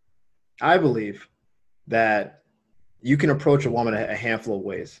 But I believe that you can approach a woman a handful of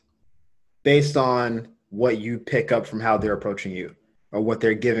ways based on what you pick up from how they're approaching you or what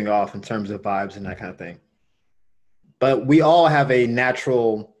they're giving off in terms of vibes and that kind of thing. But we all have a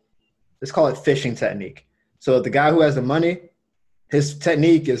natural, let's call it fishing technique. So the guy who has the money, his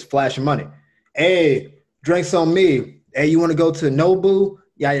technique is flashing money. Hey, drinks on me. Hey, you want to go to Nobu?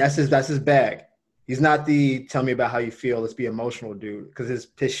 Yeah, that's his bag. He's not the tell me about how you feel, let's be emotional dude, because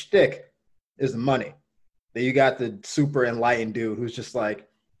his shtick is the money. Then you got the super enlightened dude who's just like,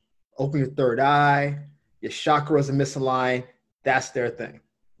 open your third eye, your chakras are misaligned. That's their thing.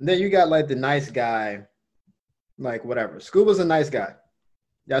 And then you got like the nice guy, like whatever. Scuba's a nice guy.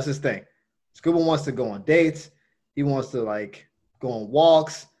 That's his thing. Scuba wants to go on dates. He wants to like go on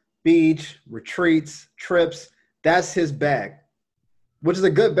walks, beach, retreats, trips. That's his bag, which is a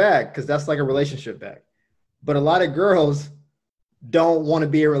good bag because that's like a relationship bag. But a lot of girls don't want to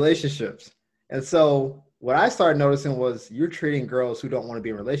be in relationships. And so what I started noticing was you're treating girls who don't want to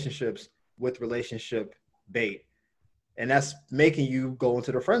be in relationships with relationship bait. And that's making you go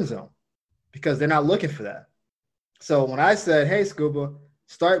into the friend zone because they're not looking for that. So when I said, hey, Scuba,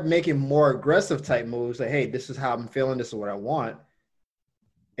 start making more aggressive type moves, like, hey, this is how I'm feeling, this is what I want.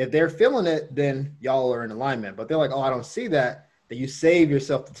 If they're feeling it, then y'all are in alignment. But they're like, oh, I don't see that. Then you save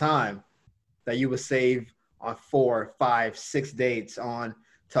yourself the time that you would save on 4, 5, 6 dates on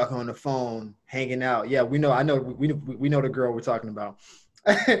talking on the phone, hanging out. Yeah, we know. I know. We know the girl we're talking about.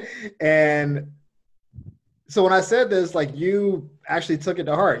 And so when I said this, like you actually took it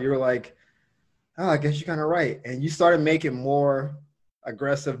to heart. You were like, oh, I guess you're kind of right. And you started making more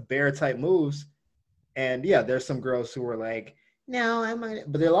aggressive bear type moves. And yeah, there's some girls who were like, no, I might.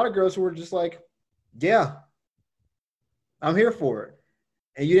 But there are a lot of girls who were just like, yeah, I'm here for it.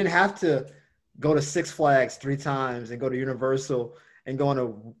 And you didn't have to go to Six Flags 3 times and go to Universal and go on a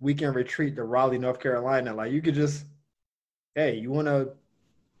weekend retreat to Raleigh, North Carolina. Like you could just, hey, you want to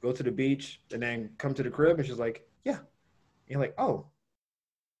go to the beach and then come to the crib? And she's like, yeah. And you're like, oh,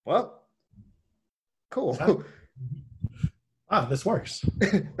 well, cool. Ah, this works.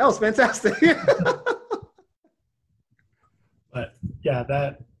 That was fantastic. But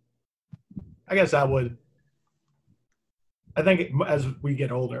yeah, I guess I think as we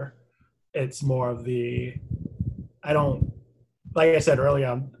get older, it's more of I don't like I said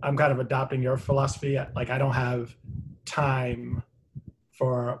earlier, I'm kind of adopting your philosophy. Like I don't have time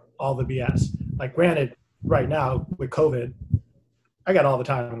for all the BS. Like granted, right now with COVID, I got all the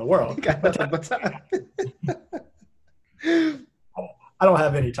time in the world, You got but nothing but time. I don't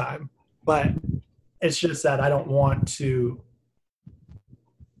have any time. But it's just that I don't want to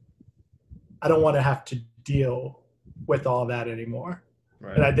have to deal with all that anymore.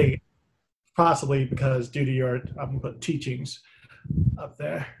 Right. And I think possibly because due to your I'm gonna put teachings up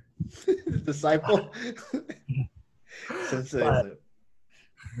there. Disciple. But,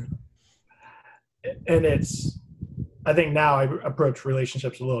 and I think now I approach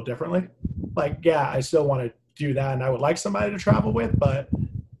relationships a little differently. Like, yeah, I still want to do that and I would like somebody to travel with, but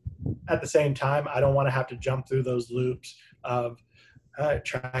at the same time, I don't want to have to jump through those loops of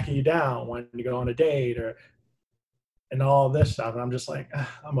tracking you down when you go on a date and all this stuff. And I'm just like,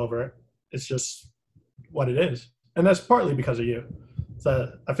 I'm over it. It's just what it is. And that's partly because of you.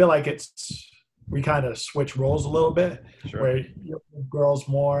 So I feel like we kind of switch roles a little bit, sure, where you're girls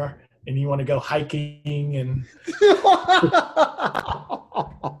more and you want to go hiking and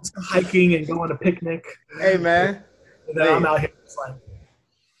hiking and go on a picnic. Hey, man. And then I'm out here just like,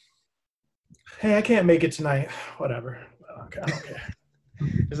 hey, I can't make it tonight. Whatever. Okay, I don't care.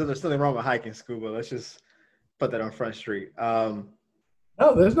 There's nothing wrong with hiking, Scuba. Let's just put that on Front Street. No,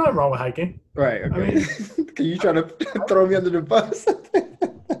 there's nothing wrong with hiking. Right. Okay. I mean, can you try to throw me under the bus?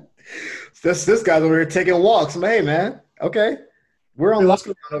 This guy's over here taking walks. Hey, man. Okay. We're on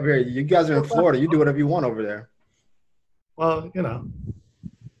lockdown over here. You guys are in Florida. You do whatever you want over there. Well,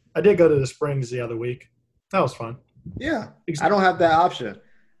 I did go to the Springs the other week. That was fun. Yeah. I don't have that option.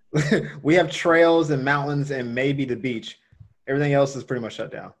 We have trails and mountains and maybe the beach. Everything else is pretty much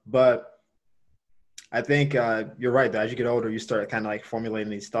shut down. But I think you're right, that as you get older, you start kind of like formulating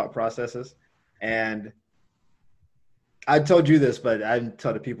these thought processes. And I told you this, but I didn't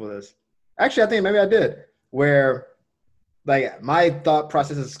tell the people this. Actually, I think maybe I did, where like my thought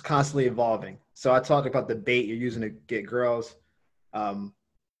process is constantly evolving. So I talked about the bait you're using to get girls, how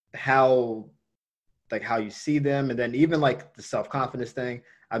you see them, and then even like the self-confidence thing.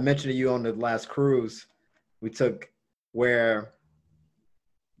 I mentioned to you on the last cruise we took, where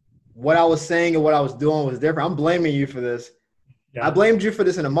what I was saying and what I was doing was different. I'm blaming you for this. Yeah. I blamed you for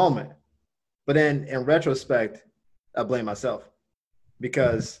this in a moment, but then in retrospect, I blame myself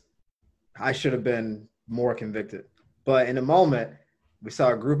because I should have been more convicted. But in the moment, we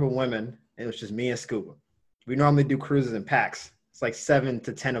saw a group of women, and it was just me and Scuba. We normally do cruises in packs. It's like 7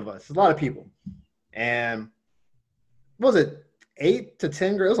 to 10 of us. It's a lot of people. And what was it, 8 to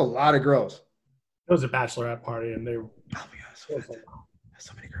 10 girls? It was a lot of girls. It was a bachelorette party, and they were – oh, my God.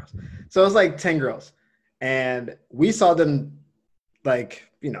 So many girls. So it was like 10 girls. And we saw them like,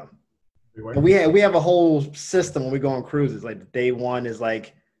 we have a whole system when we go on cruises. Like day one is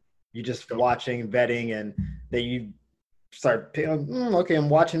like you just watching, vetting, and then you start okay, I'm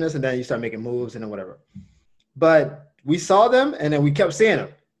watching this, and then you start making moves and then whatever. But we saw them and then we kept seeing them.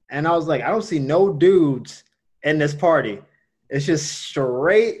 And I was like, I don't see no dudes in this party. It's just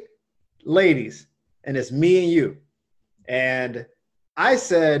straight ladies. And it's me and you. And I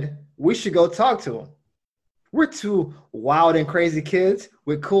said, we should go talk to them. We're two wild and crazy kids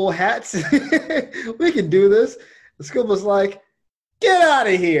with cool hats. We can do this. The school was like, get out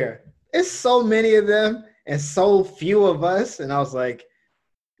of here. It's so many of them and so few of us. And I was like,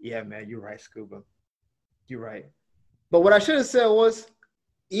 yeah, man, you're right, Scuba. You're right. But what I should have said was,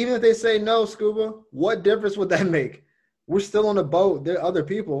 even if they say no, Scuba, what difference would that make? We're still on the boat. There are other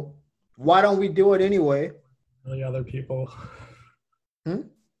people. Why don't we do it anyway? Really other people.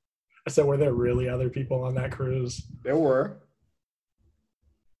 I said, were there really other people on that cruise? There were.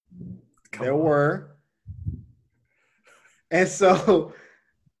 There were. And so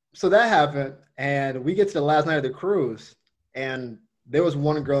that happened, and we get to the last night of the cruise, and there was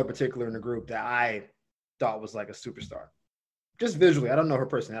one girl in particular in the group that I thought was like a superstar. Just visually. I don't know her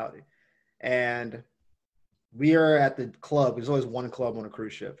personality. And we are at the club. There's always one club on a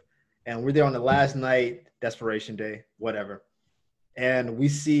cruise ship. And we're there on the last night, desperation day, whatever. And we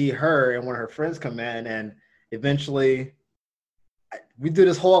see her and one of her friends come in, and eventually we do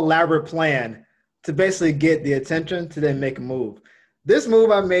this whole elaborate plan to basically get the attention to then make a move. This move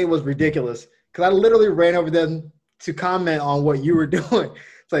I made was ridiculous because I literally ran over them to comment on what you were doing.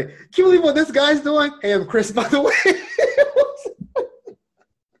 It's like, can you believe what this guy's doing? Hey, I'm Chris, by the way.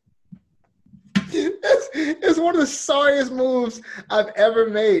 It's one of the sorriest moves I've ever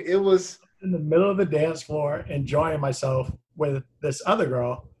made. It was in the middle of the dance floor enjoying myself with this other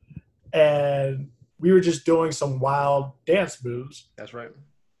girl, and we were just doing some wild dance moves. That's right.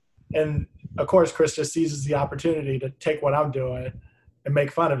 And of course, Chris just seizes the opportunity to take what I'm doing and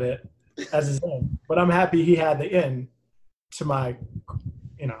make fun of it as his own. But I'm happy he had the in to my,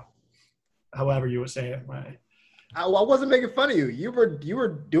 however you would say it. I wasn't making fun of you. You were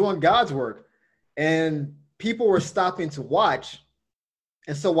doing God's work, and people were stopping to watch.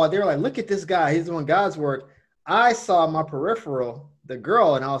 And so while they were like, "Look at this guy, he's doing God's work," I saw my peripheral the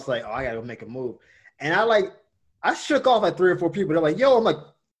girl, and I was like, "Oh, I gotta go make a move." And I shook off like 3 or 4 people. They're like, "Yo," I'm like,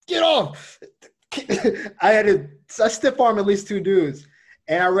 "Get off!" I stiff arm at least 2 dudes,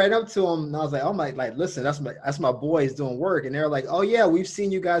 and I ran up to them, and I was like, "Oh my, like, listen, that's my boys doing work." And they're like, "Oh yeah, we've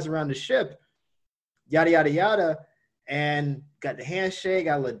seen you guys around the ship." Yada, yada, yada. And got the handshake,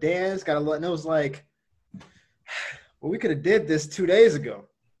 got a little dance, and it was like, well, we could have did this 2 days ago.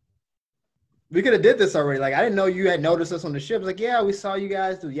 We could have did this already. Like, I didn't know you had noticed us on the ship. It's like, yeah, we saw you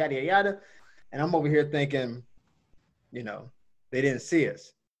guys do yada, yada, yada. And I'm over here thinking, they didn't see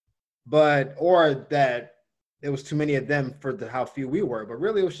us. Or that there was too many of them for how few we were. But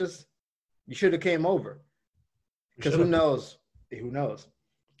really, it was just, you should have came over. Because who knows? Who knows?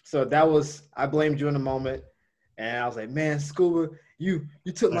 So I blamed you in the moment, and I was like, man, Scuba, you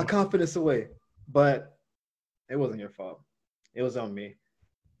took my confidence away. But it wasn't your fault. It was on me.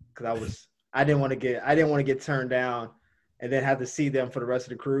 Because I didn't want to get turned down and then have to see them for the rest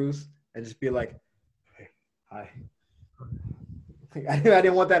of the cruise and just be like, hey, hi. I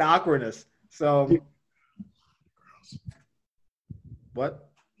didn't want that awkwardness. So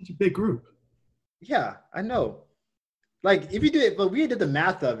what? It's a big group. Yeah, I know. Like, if you did, but we did the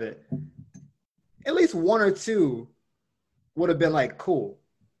math of it, at least 1 or 2 would have been like, cool.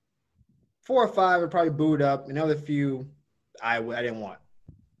 4 or 5 would probably booed up. Another few I didn't want,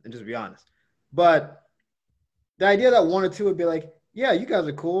 and just be honest. But the idea that 1 or 2 would be like, yeah, you guys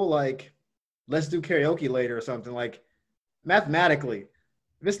are cool. Like, let's do karaoke later or something. Like, mathematically,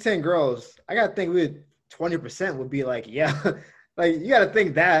 if it's 10 girls, I got to think 20% would be like, yeah. Like, you got to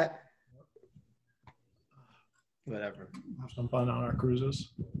think that. Whatever. Have some fun on our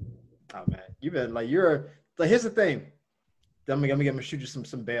cruises. Oh man, you've been like here's the thing. I'm gonna shoot you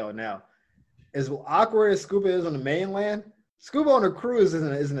some bail now. As awkward as Scuba is on the mainland, Scuba on a cruise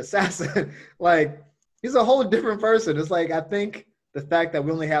is an assassin. Like, he's a whole different person. It's like, I think the fact that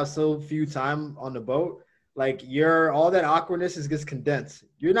we only have so few time on the boat, like, all that awkwardness gets condensed.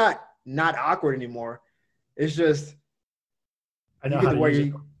 You're not awkward anymore. It's just I know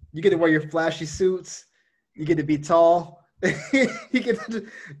you get to wear your flashy suits. You get to be tall. you get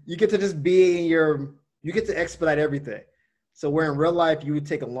to just be you get to expedite everything. So where in real life you would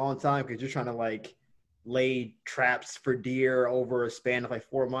take a long time because you're trying to like lay traps for deer over a span of like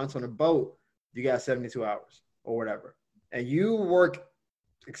 4 months, on a boat, you got 72 hours or whatever. And you're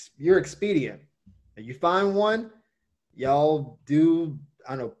expedient. And you find one, y'all do,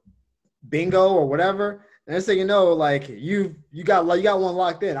 I don't know, bingo or whatever. And next thing you know, like you got one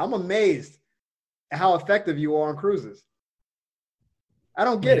locked in. I'm amazed at how effective you are on cruises. I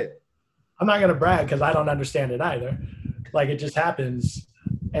don't get it. I'm not gonna brag because I don't understand it either. Like, it just happens,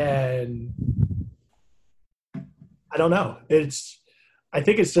 and I don't know. I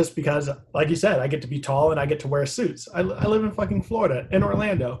think it's just because, like you said, I get to be tall and I get to wear suits. I live in fucking Florida, in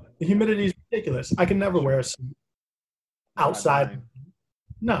Orlando. The humidity is ridiculous. I can never wear a suit outside.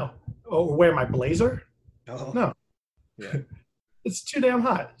 No. Or wear my blazer. Oh. No. Yeah. It's too damn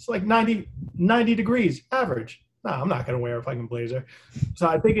hot. It's like 90 degrees average. No, I'm not going to wear a fucking blazer. So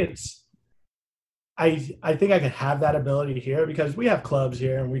I think I think I could have that ability here because we have clubs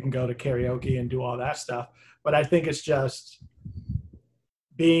here and we can go to karaoke and do all that stuff. But I think it's just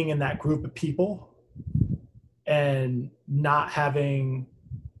being in that group of people and not having,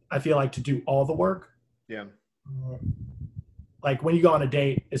 I feel like, to do all the work. Yeah. Like, when you go on a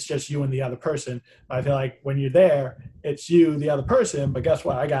date, it's just you and the other person. But I feel like when you're there, it's you, the other person. But guess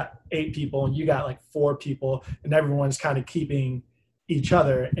what? I got 8 people and you got like 4 people, and everyone's kind of keeping each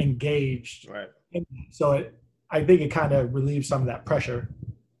other engaged. Right. And so I think it kind of relieves some of that pressure,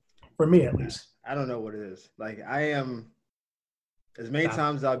 for me at least. I don't know what it is. Like, I am, as many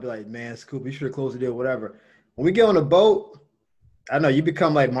times I'll be like, man, Scoop, you should have closed the deal, whatever. When we get on a boat, I don't know, you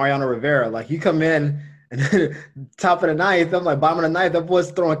become like Mariano Rivera. Like, you come in and then top of the ninth, I'm like, bottom of the ninth, that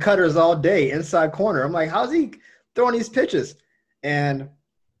boy's throwing cutters all day, inside corner. I'm like, how's he throwing these pitches? And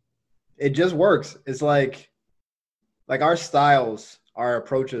it just works. It's like our styles, our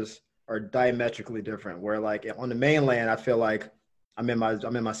approaches are diametrically different. Where like on the mainland, I feel like I'm in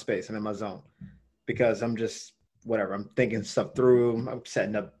my space, I'm in my zone, because I'm just whatever. I'm thinking stuff through. I'm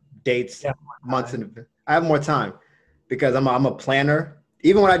setting up dates, months, and I have more time because I'm a planner.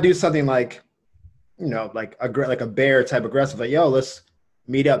 Even when I do something like, like a bear type aggressive, like, yo, let's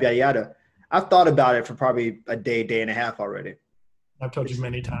meet up, yada yada. I've thought about it for probably a day and a half already. I've told you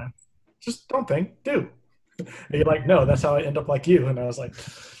many times. Just don't think, do. And you're like, no, that's how I end up like you. And I was like,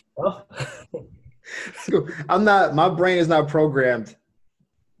 well, I'm not. My brain is not programmed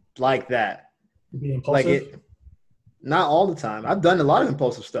like that. be Like impulsive. it, not all the time. I've done a lot of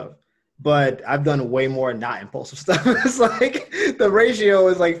impulsive stuff, but I've done way more not impulsive stuff. It's like the ratio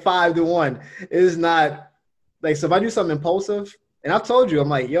is like 5 to 1. It is not like, so if I do something impulsive, and I've told you, I'm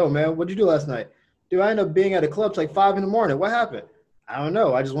like, yo, man, what'd you do last night? Dude, I ended up being at a club till like 5 in the morning. What happened? I don't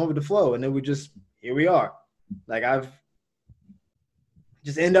know. I just went with the flow, and then here we are. Like I've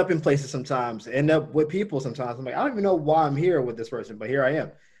just end up in places sometimes, end up with people sometimes. I'm like, I don't even know why I'm here with this person, but here I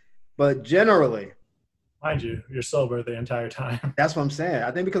am. But generally, Mind you, you're sober the entire time. that's what I'm saying.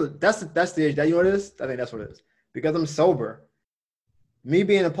 I think because that's the age that, you know what it is? I think that's what it is. Because I'm sober, me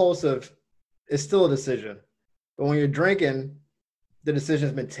being impulsive is still a decision. But when you're drinking, the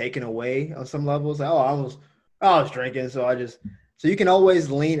decision's been taken away on some levels. Like, I was drinking, so you can always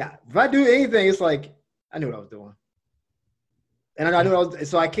lean. If I do anything, it's like I knew what I was doing, and I knew what I was.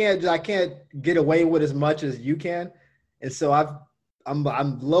 So I can't get away with as much as you can, and so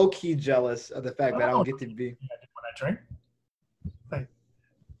I'm low key jealous of the fact that I don't get to be. When I drink, like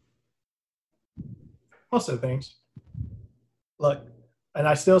most of the things. Look, and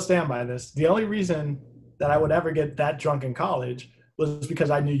I still stand by this. The only reason that I would ever get that drunk in college was because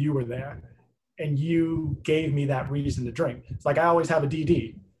I knew you were there, and you gave me that reason to drink. It's like I always have a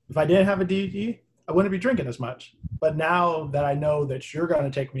DD. If I didn't have a DD, I wouldn't be drinking as much. But now that I know that you're going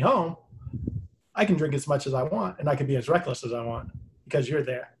to take me home, I can drink as much as I want, and I can be as reckless as I want because you're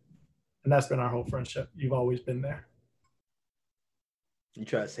there. And that's been our whole friendship. You've always been there. You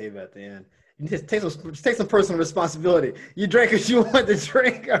try to save at the end. You just take some personal responsibility. You drank what you want to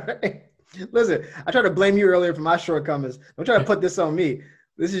drink. All right. Listen, I tried to blame you earlier for my shortcomings. Don't try to put this on me.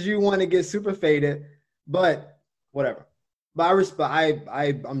 This is you want to get super faded, but whatever. But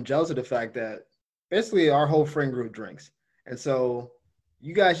I'm jealous of the fact that basically our whole friend group drinks. And so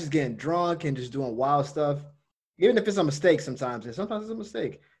you guys just getting drunk and just doing wild stuff, even if it's a mistake sometimes. And sometimes it's a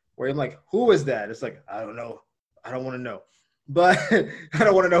mistake where I'm like, who is that? It's like, I don't know. I don't want to know. But I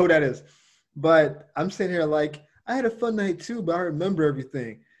don't want to know who that is. But I'm sitting here like, I had a fun night too, but I remember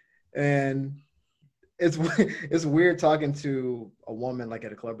everything. And it's weird talking to a woman like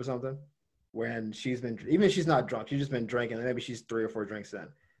at a club or something when even if she's not drunk, she's just been drinking, and maybe she's 3 or 4 drinks in.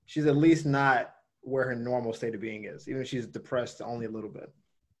 She's at least not where her normal state of being is, even if she's depressed only a little bit.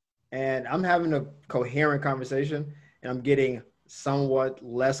 And I'm having a coherent conversation, and I'm getting somewhat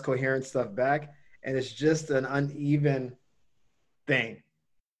less coherent stuff back, and it's just an uneven thing.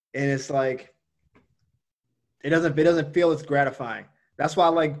 And it's like it doesn't feel as gratifying. That's why I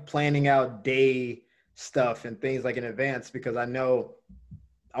like planning out day stuff and things like in advance, because I know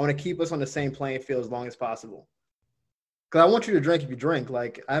I want to keep us on the same playing field as long as possible. Because I want you to drink if you drink.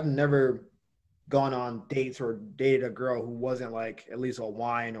 Like I've never gone on dates or dated a girl who wasn't like at least a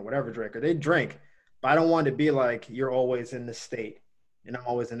wine or whatever drinker. They drink, but I don't want to be like you're always in this state and I'm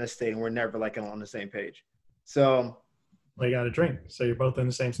always in this state and we're never like on the same page. So well, you got to drink, so you're both in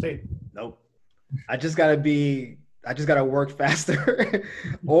the same state. Nope. I just gotta work faster,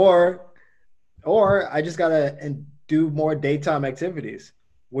 or I just gotta do more daytime activities,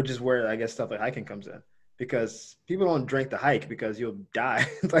 which is where I guess stuff like hiking comes in. Because people don't drink to hike because you'll die.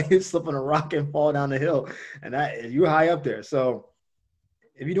 It's like you slip on a rock and fall down the hill, and you're high up there. So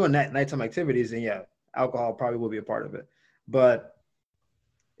if you're doing nighttime activities, then yeah, alcohol probably will be a part of it. But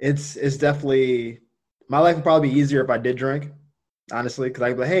it's definitely my life would probably be easier if I did drink, honestly, because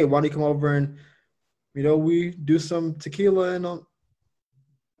I'd be like, hey, why don't you come over and we do some tequila and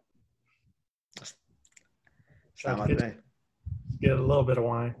it's not my thing. Get a little bit of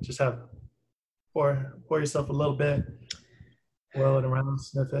wine. Just pour yourself a little bit, whirl it around,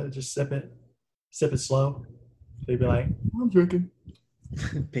 sniff it, just sip it slow. So you'd be like, I'm drinking.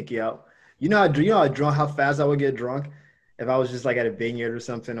 Pinky out. How fast I would get drunk if I was just like at a vineyard or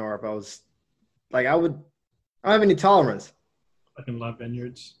something, or if I was like I don't have any tolerance. I fucking love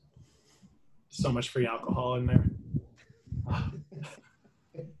vineyards. So much free alcohol in there.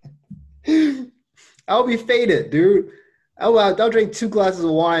 I'll be faded, dude. I'll drink 2 glasses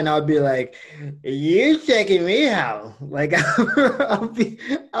of wine. I'll be like, "You checking me out?" Like I'll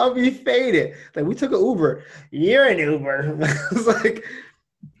be faded. Like we took an Uber. You're an Uber. It's like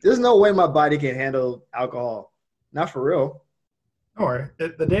there's no way my body can handle alcohol. Not for real. Or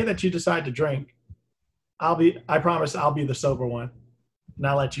the day that you decide to drink, I promise I'll be the sober one, and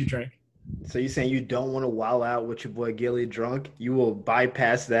I'll let you drink. So you saying you don't want to wild out with your boy Gilly drunk? You will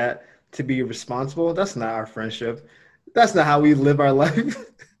bypass that to be responsible? That's not our friendship. That's not how we live our life.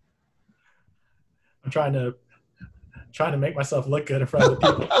 I'm trying to make myself look good in front of the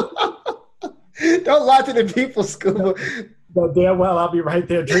people. Don't lie to the people, Scuba. But damn well I'll be right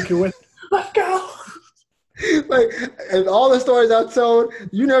there drinking with. Let's go. Like, and all the stories I've told,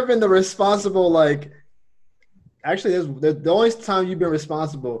 you never been the responsible. Like, actually, the only time you've been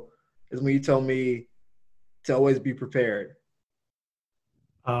responsible is when you told me to always be prepared.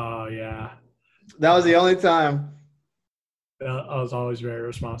 Oh yeah, That was the only time. I was always very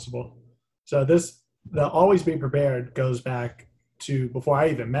responsible. So the always be prepared goes back to before I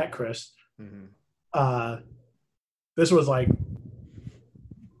even met Chris. Mm-hmm. This was like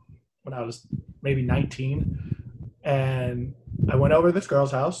when I was maybe 19, and I went over to this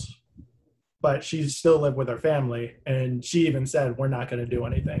girl's house, but she still lived with her family, and she even said, "We're not going to do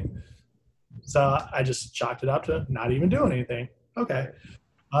anything." So I just chalked it up to not even doing anything. Okay.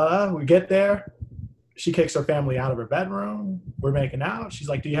 We get there. She kicks her family out of her bedroom. We're making out. She's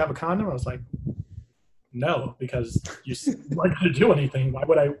like, "Do you have a condom?" I was like, "No," because you weren't going to do anything. Why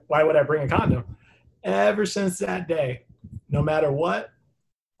would I bring a condom? Ever since that day, no matter what,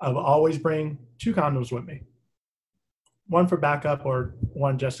 I'll always bring 2 condoms with me. One for backup or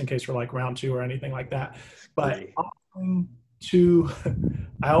one just in case for like round 2 or anything like that. But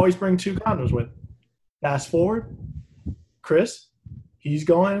I always bring 2 condoms with. Fast forward, Chris, he's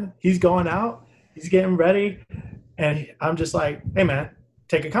going out, he's getting ready, and I'm just like, "Hey man,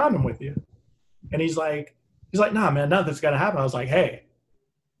 take a condom with you." And he's like, "Nah, man, nothing's gonna happen." I was like, "Hey,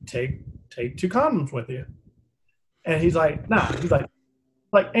 take 2 condoms with you." And he's like, "Nah." He's like,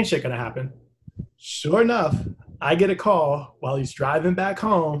 "Ain't shit gonna happen." Sure enough, I get a call while he's driving back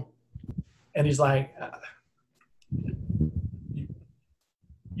home, and he's like,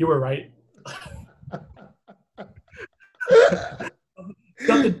 "You were right."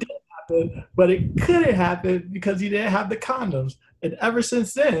 Something did happen, but it couldn't happen because he didn't have the condoms. And ever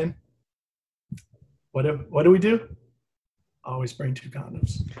since then, what do we do? Always bring 2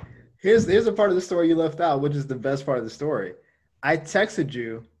 condoms. Here's a part of the story you left out, which is the best part of the story. I texted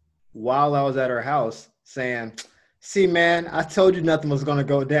you while I was at her house saying, "See, man, I told you nothing was going to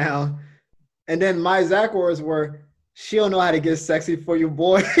go down." And then my exact words were, "She don't know how to get sexy for you,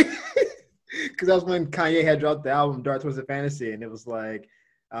 boy." Because that was when Kanye had dropped the album Dark Twisted Fantasy. And it was like,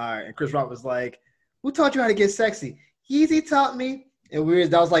 and Chris Rock was like, "Who taught you how to get sexy?" "Yeezy taught me." And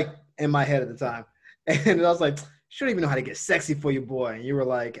that was like in my head at the time. And I was like, "She don't even know how to get sexy for you, boy." And you were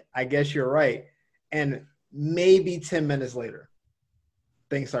like, "I guess you're right." And maybe 10 minutes later,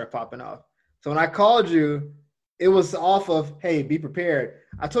 things started popping off. So when I called you, it was off of, "Hey, be prepared."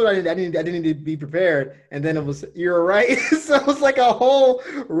 I told her I didn't need to be prepared. And then it was, "You're right." So it was like a whole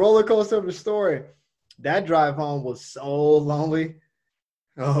roller coaster of a story. That drive home was so lonely.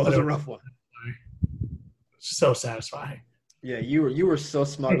 Oh, it was a rough one. So satisfying. Yeah, you were so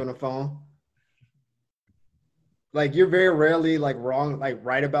smug on the phone. Like, you're very rarely like wrong, like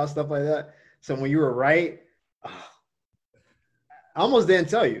right about stuff like that. So when you were right, I almost didn't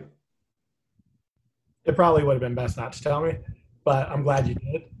tell you. It probably would have been best not to tell me, but I'm glad you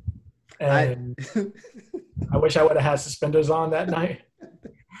did. And I wish I would have had suspenders on that night,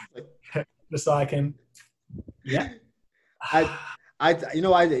 just so I can. Yeah. I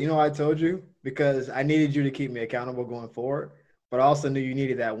told you because I needed you to keep me accountable going forward, but I also knew you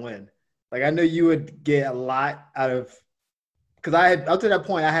needed that win. Like, I knew you would get a lot out of, because up to that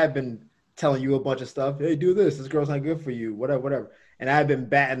point I had been telling you a bunch of stuff. "Hey, do this. This girl's not good for you. Whatever. And I had been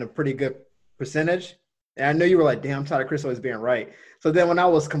batting a pretty good percentage. And I knew you were like, "Damn, I'm tired of Chris always being right." So then when I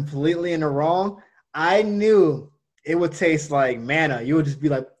was completely in the wrong, I knew it would taste like manna. You would just be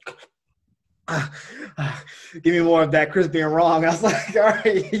like, "Give me more of that Chris being wrong." I was like, "All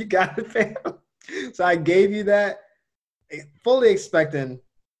right, you got it, fam." So I gave you that, fully expecting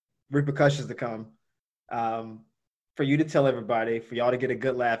repercussions to come, for you to tell everybody, for y'all to get a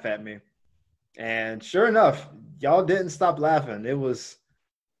good laugh at me. And sure enough, y'all didn't stop laughing. It was,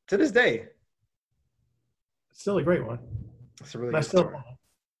 to this day, Still a great one. it's a really good story.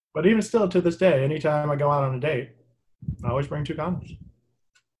 But even still to this day, anytime I go out on a date, I always bring 2 condoms.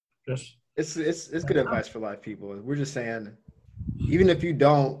 It's good advice for life, people. We're just saying, even if you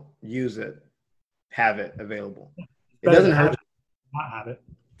don't use it, have it available. It doesn't hurt. Not have it.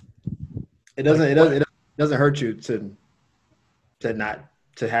 It doesn't hurt you to not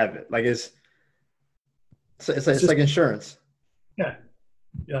to have it. Like, it's like insurance. Yeah.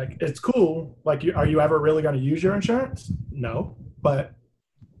 Like, it's cool. Like, are you ever really going to use your insurance? No. But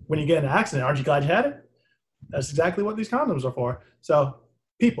when you get in an accident, aren't you glad you had it? That's exactly what these condoms are for. So,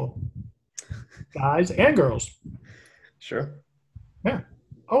 people, guys and girls. Sure. Yeah.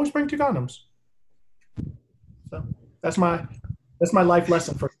 Always bring 2 condoms. So. That's my life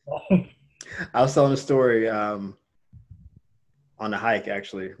lesson for I was telling a story on a hike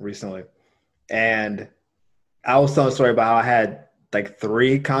actually recently, and I was telling a story about how I had like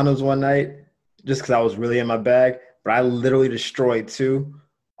 3 condoms one night just because I was really in my bag, but I literally destroyed 2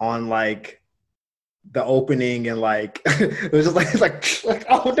 on like the opening and like it was just like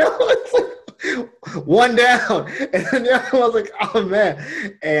oh no, it's like one down, and then the other one was like oh man,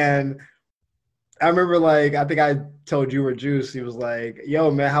 and I remember like I think I told you or Juice, he was like,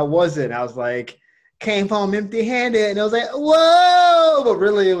 yo man, how was it? And I was like, came home empty handed, and I was like, whoa, but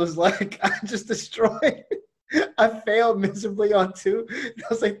really it was like I just destroyed. I failed miserably on 2. I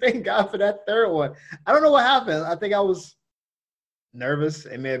was like, thank God for that third one. I don't know what happened. I think I was nervous.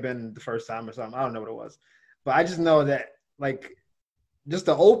 It may have been the first time or something. I don't know what it was. But I just know that, like, just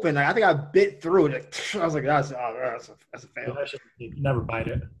to open, I think I bit through it. I was like, that's a fail. You never bite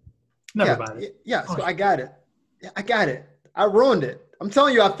it. Never bite it. Yeah, so I got it. Yeah, I got it. I ruined it. I'm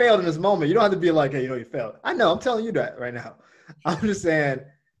telling you I failed in this moment. You don't have to be like, hey, you failed. I know. I'm telling you that right now. I'm just saying,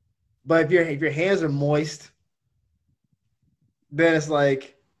 but if your hands are moist, then it's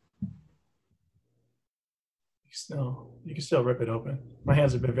like you can still rip it open. My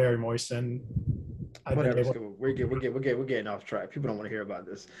hands have been very moist, and whatever. We're getting off track. People don't want to hear about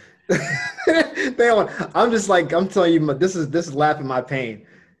this. I'm just like I'm telling you, this is laughing my pain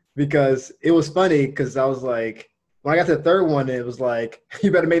because it was funny because I was like when I got to the third one, it was like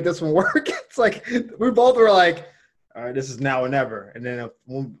you better make this one work. It's like we both were like, all right, this is now or never. And then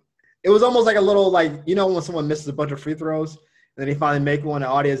it was almost like a little like when someone misses a bunch of free throws. And then he finally make one. The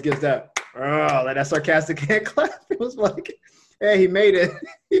audience gives that, like that sarcastic hand clap. It was like, hey, he made it.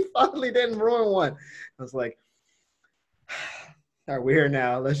 He finally didn't ruin one. I was like, all right, we're here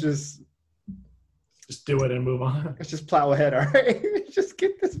now. Let's just do it and move on. Let's just plow ahead. All right, just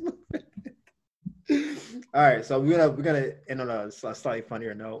get this moving. All right, so we're gonna end on a slightly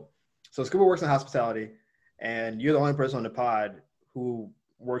funnier note. So Scuba works in hospitality, and you're the only person on the pod who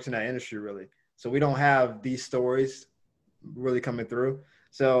works in that industry, really. So we don't have these stories really coming through.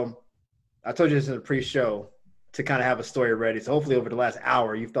 So I told you this in the pre-show to kind of have a story ready. So hopefully over the last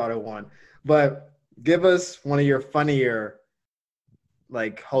hour you've thought of one. But give us one of your funnier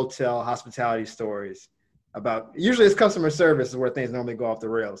like hotel hospitality stories about. Usually it's customer service is where things normally go off the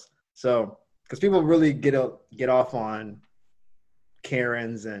rails. So because people really get off on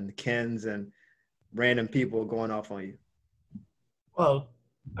Karens and Kens and random people going off on you. Well,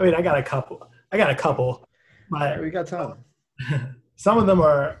 I mean, I got a couple. But we got time. Some of them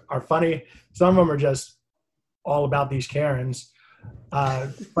are funny. Some of them are just all about these Karens.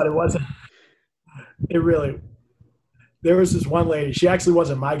 But it wasn't. There was this one lady. She actually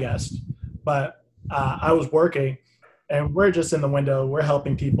wasn't my guest, but I was working, and we're just in the window. We're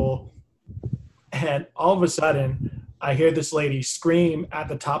helping people, and all of a sudden, I hear this lady scream at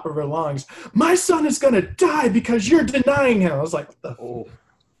the top of her lungs, "My son is gonna die because you're denying him." I was like, "What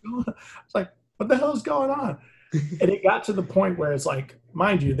the hell is going on?" And it got to the point where it's like,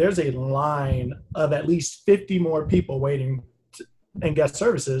 mind you, there's a line of at least 50 more people waiting in guest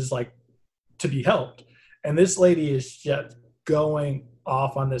services, like to be helped. And this lady is just going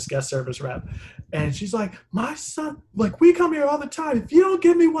off on this guest service rep. And she's like, my son, like we come here all the time. If you don't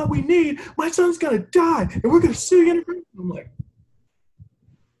give me what we need, my son's going to die and we're going to sue you. I'm like,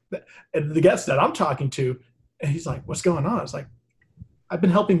 and the guest that I'm talking to, and he's like, what's going on? I was like, I've been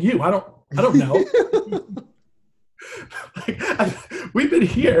helping you. I don't know. We've been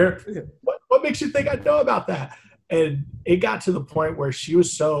here. What makes you think I know about that? And it got to the point where she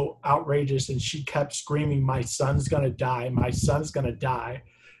was so outrageous and she kept screaming, my son's going to die. My son's going to die.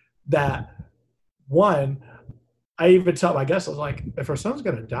 That one, I even tell my guests, I was like, if her son's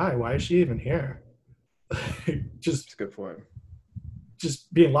going to die, why is she even here? That's a good point.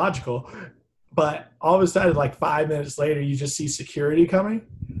 Just being logical. But all of a sudden, like 5 minutes later, you just see security coming.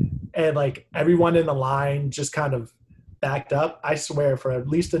 And like everyone in the line just kind of backed up. I swear for at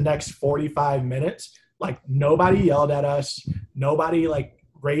least the next 45 minutes, like nobody yelled at us. Nobody like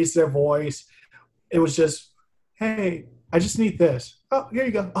raised their voice. It was just, hey, I just need this. Oh, here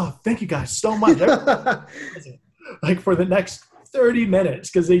you go. Oh, thank you guys so much. Like for the next 30 minutes,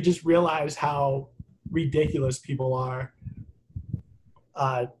 because they just realized how ridiculous people are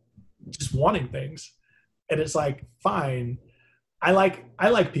just wanting things. And it's like, fine. I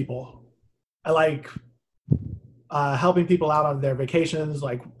like people. I like helping people out on their vacations.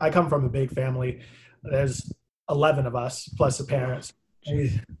 Like I come from a big family. There's 11 of us plus the parents.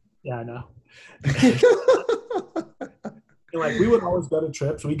 Yeah, I know. Like we would always go to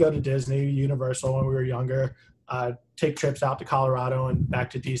trips. We go to Disney, Universal when we were younger. Take trips out to Colorado and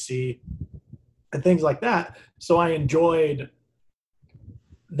back to DC. and things like that. So I enjoyed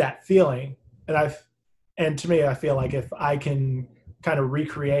that feeling. And to me, I feel like if I can kind of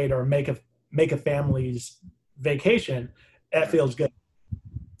recreate or make a family's vacation, that feels good,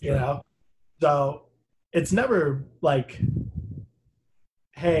 you know? So it's never like,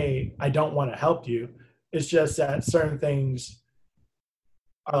 hey, I don't want to help you. It's just that certain things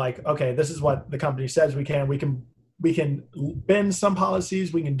are like, okay, this is what the company says we can bend some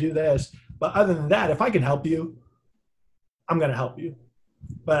policies, we can do this. But other than that, if I can help you, I'm going to help you.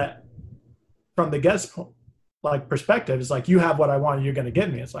 But from the guest like perspective, it's like, you have what I want, you're going to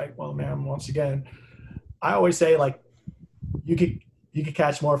give me. It's like, well, man, once again, I always say, like, you could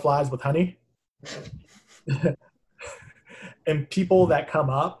catch more flies with honey. And people that come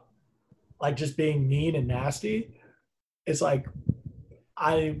up like just being mean and nasty, it's like,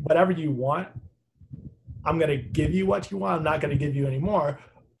 whatever you want, I'm going to give you what you want. I'm not going to give you any more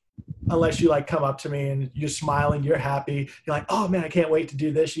unless you like come up to me and you're smiling, you're happy. You're like, oh man, I can't wait to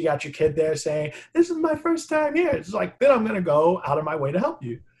do this. You got your kid there saying, this is my first time here. It's like, then I'm going to go out of my way to help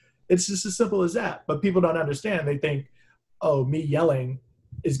you. It's just as simple as that. But people don't understand. They think, oh, me yelling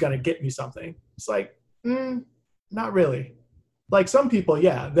is going to get me something. It's like, not really. Like some people,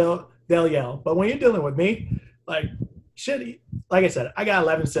 yeah, they'll yell. But when you're dealing with me, like, shit, like I said, I got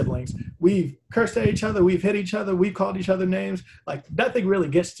 11 siblings. We've cursed at each other. We've hit each other. We've called each other names. Like, nothing really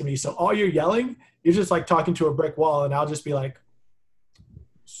gets to me. So all you're yelling, you're just like talking to a brick wall. And I'll just be like,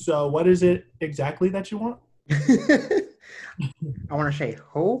 so what is it exactly that you want? I want to say,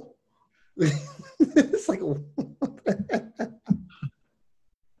 who? It's like,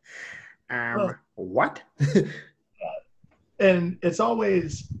 what? And it's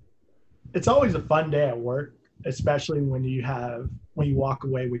always a fun day at work, especially when you walk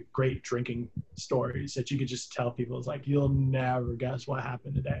away with great drinking stories that you could just tell people. It's like, you'll never guess what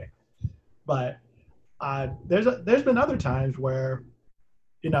happened today. But there's been other times where,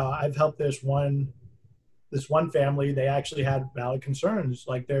 I've helped this one family. They actually had valid concerns.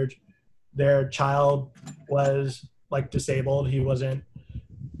 Like their child was like disabled. He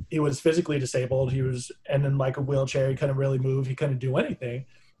was physically disabled. He was in like a wheelchair. He couldn't really move. He couldn't do anything.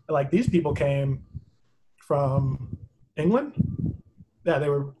 Like, these people came from England. Yeah, they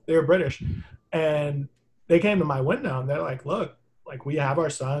were British, and they came to my window and they're like, look, like, we have our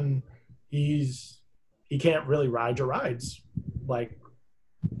son. He can't really ride your rides. Like,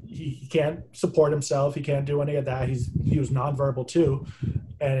 he can't support himself. He can't do any of that. He was nonverbal too.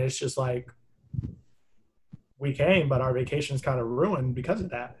 And it's just like, we came, but our vacation's kind of ruined because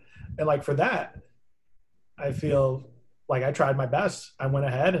of that. And like, for that, I feel like I tried my best. I went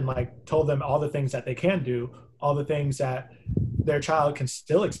ahead and like told them all the things that they can do, all the things that their child can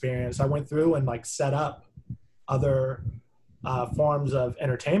still experience. I went through and like set up other forms of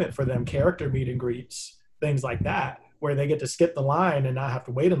entertainment for them, character meet and greets, things like that, where they get to skip the line and not have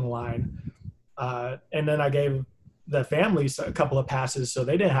to wait in the line. And then I gave the families a couple of passes so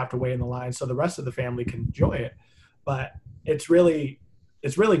they didn't have to wait in the line, so the rest of the family can enjoy it. But it's really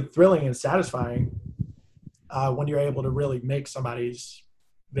thrilling and satisfying when you're able to really make somebody's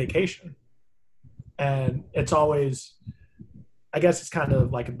vacation. And it's always, I guess it's kind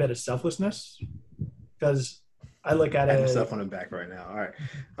of like a bit of selflessness, because I look at it. Myself on the back right now. All right,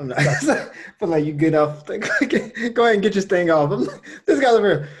 I'm not. I feel like you get off. Go ahead and get your thing off. This guy's over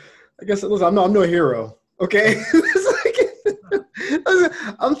here. I guess, listen, I'm no hero. Okay,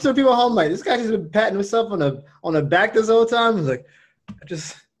 I'm sure people at home like, this guy just been patting himself on the back this whole time. He's like, I'm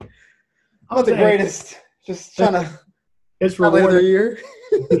not the greatest. Just trying to. It's rewarding. Year.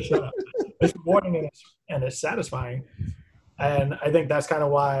 It's rewarding and it's satisfying, and I think that's kind of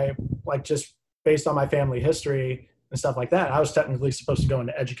why, like, just based on my family history and stuff like that, I was technically supposed to go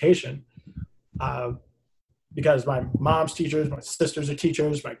into education, because my mom's teachers, my sisters are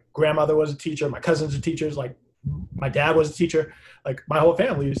teachers, my grandmother was a teacher, my cousins are teachers, like my dad was a teacher, like my whole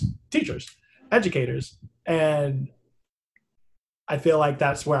family is teachers, educators. And I feel like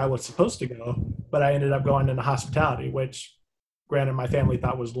that's where I was supposed to go, but I ended up going into hospitality, which granted my family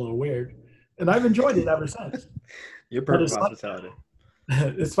thought was a little weird, and I've enjoyed it ever since. You're perfect for hospitality.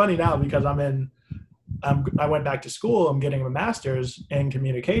 It's funny now because I went back to school. I'm getting a master's in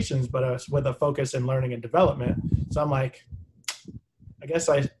communications, but with a focus in learning and development. So I'm like, I guess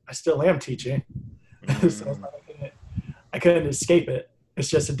I still am teaching. So I couldn't escape it. It's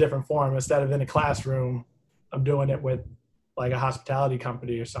just a different form. Instead of in a classroom, I'm doing it with like a hospitality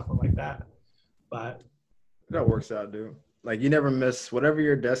company or something like that. But that works out, dude. Like, you never miss whatever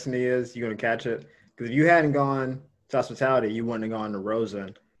your destiny is. You're gonna catch it. Because if you hadn't gone to hospitality, you wouldn't have gone to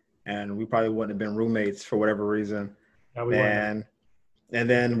Rosen, and we probably wouldn't have been roommates for whatever reason. Yeah, and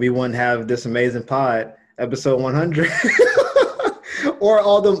then we wouldn't have this amazing pod, episode 100, or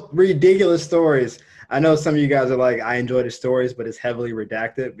all the ridiculous stories. I know some of you guys are like, I enjoy the stories, but it's heavily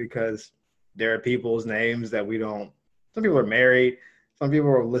redacted because there are people's names that we don't. Some people are married. Some people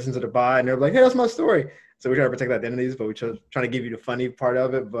are listening to the pod and they're like, hey, that's my story. So we try to protect the identities, but we trying to give you the funny part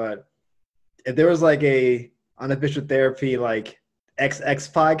of it. But if there was like a unofficial therapy, like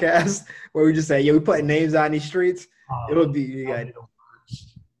XX podcast where we just say, yeah, we put names on these streets, it'll be a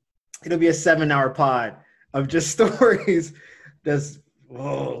 7-hour pod of just stories. It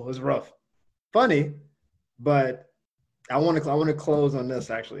was rough. Funny, but I want to close on this.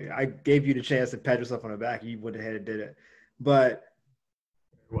 Actually, I gave you the chance to pat yourself on the back. You would have had did it. But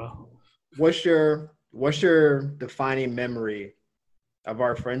well, what's your defining memory of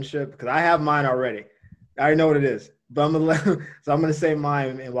our friendship? Because I have mine already. I already know what it is. But I'm gonna say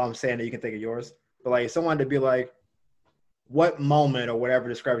mine, and while I'm saying it, you can think of yours. But like, someone to be like, what moment or whatever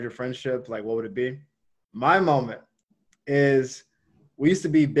describes your friendship? Like, what would it be? My moment is we used to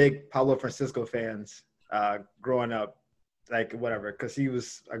be big Pablo Francisco fans growing up, like whatever, because he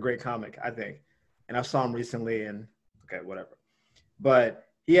was a great comic, I think. And I saw him recently, and okay, whatever. But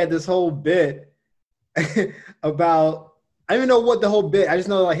he had this whole bit about, I don't even know what the whole bit. I just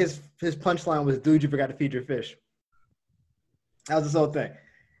know like his punchline was, "Dude, you forgot to feed your fish." That was this whole thing.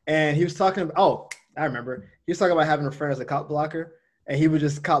 And he was talking about, oh, I remember. He was talking about having a friend as a cop blocker, and he would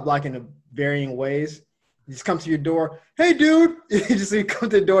just cop block in varying ways. He just come to your door, hey, dude. He'd come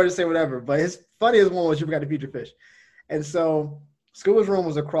to the door to say whatever. But his funniest one was, "You forgot to feed your fish." And so Scuba's room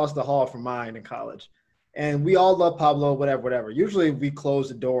was across the hall from mine in college. And we all love Pablo, whatever. Usually we close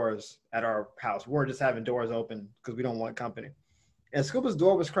the doors at our house. We're just having doors open because we don't want company. And Scuba's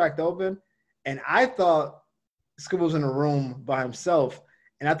door was cracked open, and I thought Scuba was in a room by himself,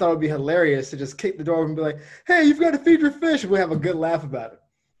 and I thought it would be hilarious to just kick the door and be like, hey, you've got to feed your fish. And we'll have a good laugh about it.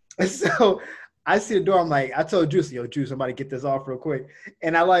 And so I see the door. I'm like, I told Juice, yo, Juice, somebody get this off real quick.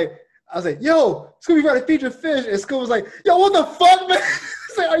 And I was like, yo, Scuba, you got to feed your fish. And Scuba was like, yo, what the fuck, man?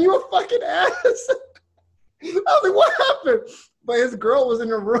 He's like, are you a fucking ass? I was like, what happened? But his girl was in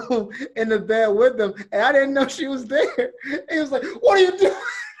the room in the bed with him, and I didn't know she was there. And he was like, what are you doing?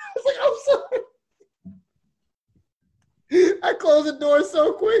 I was like, I'm sorry. I closed the door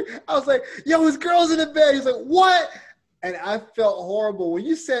so quick. I was like, yo, his girl's in the bed. He's like, what? And I felt horrible. When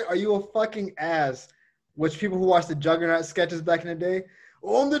you said, are you a fucking ass, which people who watched the Juggernaut sketches back in the day,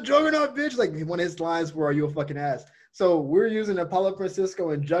 oh, I'm the Juggernaut, bitch. Like, one of his lines were, are you a fucking ass? So we're using Apollo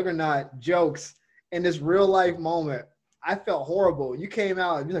Francisco and Juggernaut jokes in this real life moment. I felt horrible. You came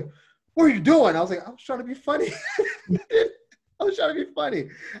out and you're like, what are you doing? I was like, I was trying to be funny. I was trying to be funny.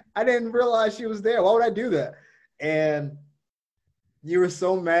 I didn't realize she was there. Why would I do that? And you were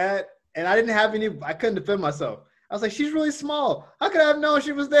so mad. And I couldn't defend myself. I was like, she's really small. How could I have known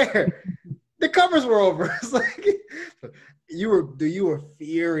she was there? The covers were over. It's like, you were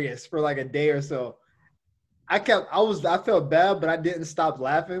furious for like a day or so. I felt bad, but I didn't stop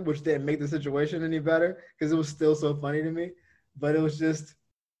laughing, which didn't make the situation any better because it was still so funny to me. But it was just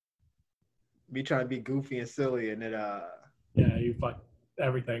me trying to be goofy and silly, and it yeah, you fucked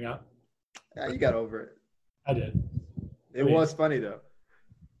everything up. Yeah, you got over it. I did. It was funny though.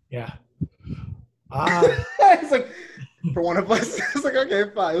 Yeah. It's like, for one of us, it's like,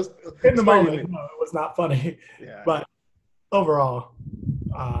 okay, fine. It was in the moment, no, it was not funny. Yeah. But overall,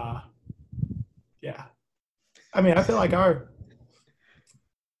 yeah. I mean, I feel like a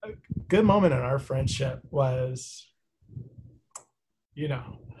good moment in our friendship was,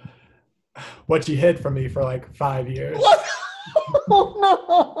 what you hid from me for like 5 years. What?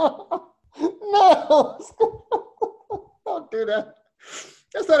 No. Don't do that.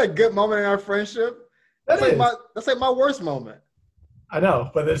 That's not a good moment in our friendship. That's like my worst moment. I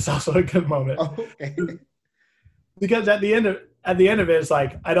know, but it's also a good moment. Okay. Because at the end of it, it's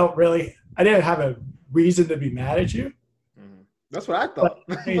like I didn't have a reason to be mad at you. That's what I thought.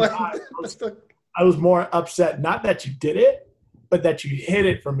 I was more upset, not that you did it, but that you hid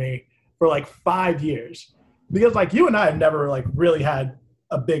it from me for like 5 years. Because like you and I have never like really had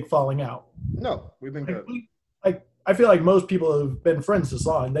a big falling out. No, we've been good. Like I feel like most people who've been friends this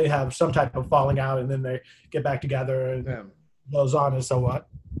long, they have some type of falling out and then they get back together and goes on and so what.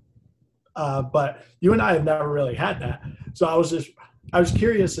 But you and I have never really had that. So I was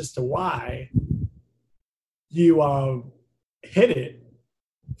curious as to why you hid it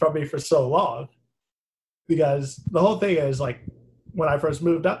from me for so long. Because the whole thing is like when I first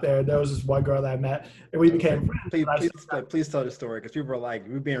moved up there was this one girl that I met and we became friends. Please tell the story because people are like,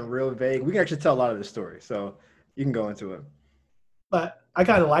 we're being real vague. We can actually tell a lot of the story. So you can go into it. But I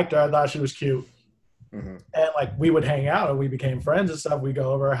kind of liked her. I thought she was cute. And like we would hang out and we became friends and stuff. We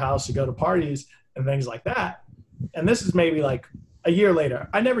go over her house to go to parties and things like that. And this is maybe like a year later.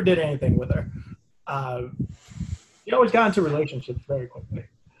 I never did anything with her. She always got into relationships very quickly.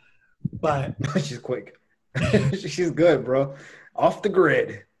 But she's quick. She's good, bro. Off the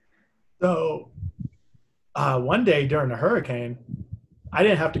grid. So one day during the hurricane, I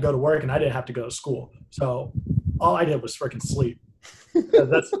didn't have to go to work and I didn't have to go to school. So all I did was freaking sleep.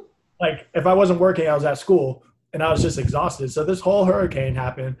 That's like, if I wasn't working, I was at school and I was just exhausted. So this whole hurricane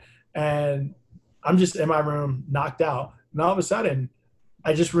happened and I'm just in my room knocked out. And all of a sudden,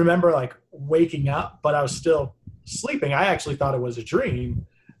 I just remember like waking up, but I was still sleeping. I actually thought it was a dream,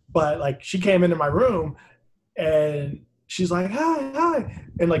 but like she came into my room and she's like, hi,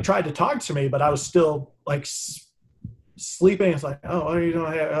 and like tried to talk to me, but I was still like sleeping. It's like, oh, what are you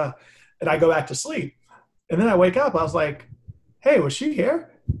doing here? And I go back to sleep. And then I wake up. I was like, hey, was she here?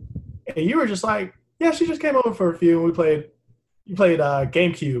 And you were just like, yeah, she just came over for a few. And you played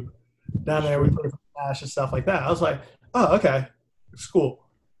GameCube down there. We played Smash and stuff like that. I was like, oh, okay, it's cool.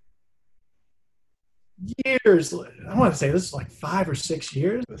 Years, I want to say this is like 5 or 6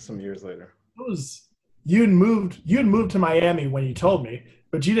 years. Some years later. It was you'd moved to Miami when you told me,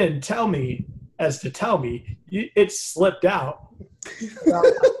 but you didn't tell me as to tell me. It slipped out.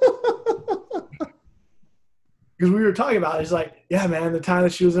 Because we were talking about it. He's like, yeah, man, the time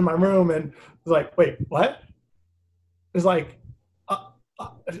that she was in my room, and I was like, wait, what? It's like, I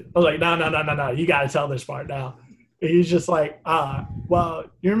was like, no, you got to tell this part now. And he's just like, well,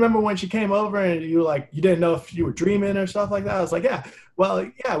 you remember when she came over and you were like, you didn't know if you were dreaming or stuff like that? I was like, yeah, well,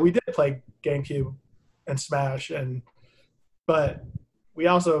 yeah, we did play GameCube and Smash, but we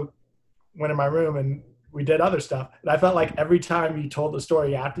also went in my room and we did other stuff. And I felt like every time you told the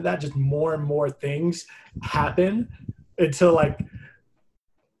story after that, just more and more things happened until like,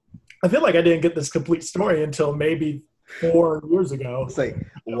 I feel like I didn't get this complete story until maybe 4 years ago. It's like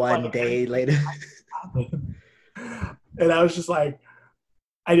one day later. And I was just like,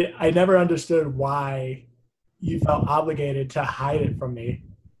 I never understood why you felt obligated to hide it from me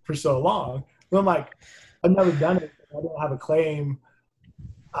for so long. And I'm like, I've never done it. I don't have a claim.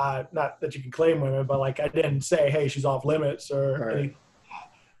 Not that you can claim women, but like I didn't say, hey, she's off limits or anything.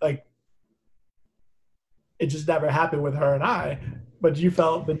 Like it just never happened with her and I. But you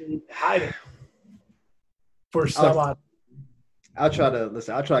felt the need to hide it for someone. I'll try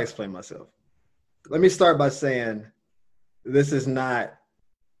to explain myself. Let me start by saying this is not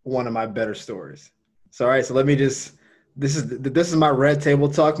one of my better stories. So, all right, so let me just, this is my red table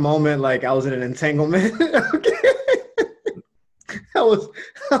talk moment. Like I was in an entanglement. Okay. I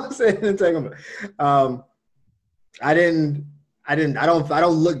was in an entanglement. I don't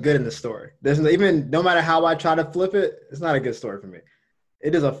look good in the story. There's even, no matter how I try to flip it, it's not a good story for me.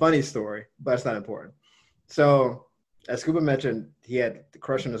 It is a funny story, but it's not important. So as Scuba mentioned, he had the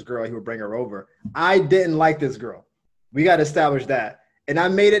crush on this girl. He would bring her over. I didn't like this girl. We got to establish that. And I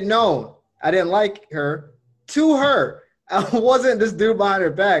made it known I didn't like her to her. I wasn't this dude behind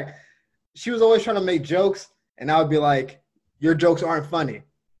her back. She was always trying to make jokes, and I would be like, your jokes aren't funny.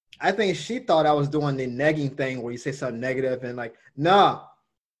 I think she thought I was doing the negging thing where you say something negative and like, nah,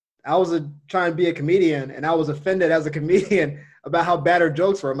 I was trying to be a comedian, and I was offended as a comedian about how bad her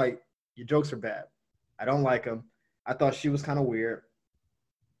jokes were. I'm like, your jokes are bad. I don't like them. I thought she was kind of weird.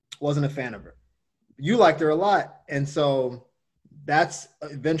 Wasn't a fan of her. You liked her a lot. And so that's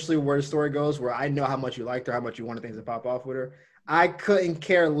eventually where the story goes, where I know how much you liked her, how much you wanted things to pop off with her. I couldn't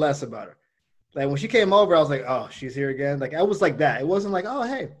care less about her. Like when she came over, I was like, oh, she's here again. Like I was like that. It wasn't like, oh,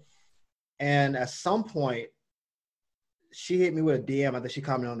 hey. And at some point, she hit me with a DM. I think she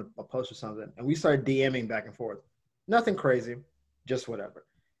commented on a post or something. And we started DMing back and forth. Nothing crazy, just whatever.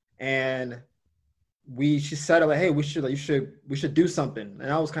 And she said like, hey, we should do something.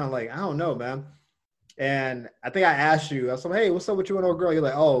 And I was kind of like, I don't know, man. And I think I asked you, I was like, hey, what's up with you and old girl? You're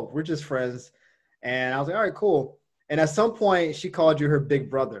like, oh, we're just friends. And I was like, all right, cool. And at some point she called you her big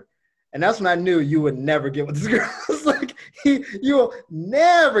brother. And that's when I knew you would never get with this girl. I was like, you will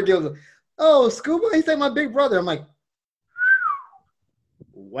never get with her. Oh, Scuba, he said my big brother. I'm like,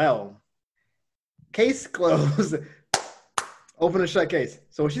 well, case closed. Open and shut case.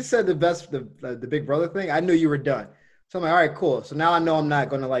 So when she said the big brother thing, I knew you were done. So I'm like, all right, cool. So now I know I'm not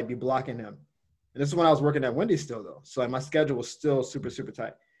going to like be blocking him. And this is when I was working at Wendy's still though. So like my schedule was still super, super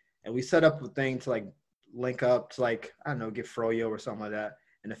tight. And we set up a thing to like link up to like, I don't know, get Froyo or something like that.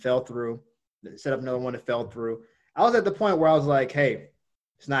 And it fell through. Set up another one that fell through. I was at the point where I was like, hey,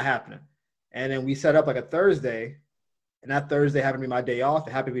 it's not happening. And then we set up like a Thursday. And that Thursday happened to be my day off.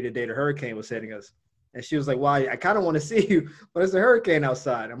 It happened to be the day the hurricane was hitting us. And she was like, well, I kind of want to see you, but it's a hurricane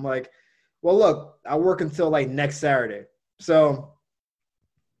outside. I'm like, well, look, I work until like next Saturday. So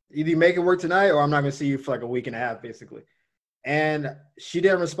either you make it work tonight or I'm not going to see you for like a week and a half, basically. And she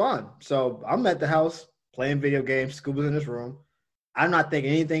didn't respond. So I'm at the house playing video games. Scuba's in this room. I'm not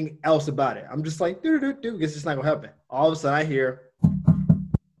thinking anything else about it. I'm just like, it's just not going to happen. All of a sudden I hear,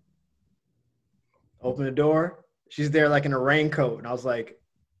 open the door. She's there like in a raincoat. And I was like,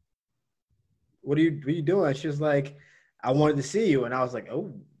 what are you doing? She was like, I wanted to see you. And I was like,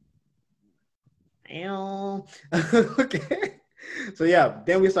 oh, okay. So yeah,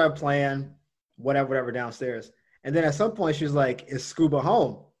 then we started playing whatever downstairs. And then at some point she was like, is Scuba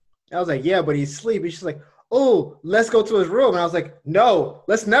home? And I was like, yeah, but he's sleeping. She's like, oh, let's go to his room. And I was like, no,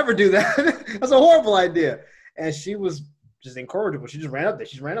 let's never do that. That's a horrible idea. And she was just incorrigible. She just ran up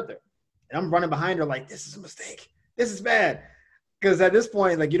there. And I'm running behind her like, this is a mistake. This is bad. Because at this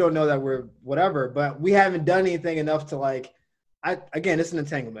point, like, you don't know that we're whatever, but we haven't done anything enough to like, again, it's an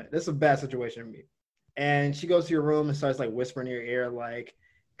entanglement. This is a bad situation for me. And she goes to your room and starts like whispering in your ear, like,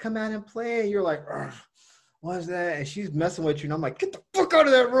 come out and play. And you're like, what is that? And she's messing with you. And I'm like, get the fuck out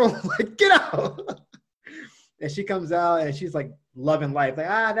of that room. Like, get out. And she comes out and she's like loving life. Like,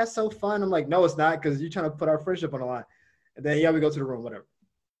 that's so fun. I'm like, no, it's not, because you're trying to put our friendship on the line. And then, yeah, we go to the room, whatever.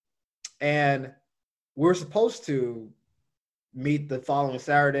 And we're supposed to meet the following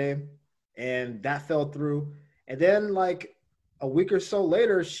Saturday, and that fell through. And then like a week or so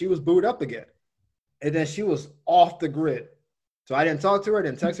later, she was booed up again. And then she was off the grid. So I didn't talk to her, I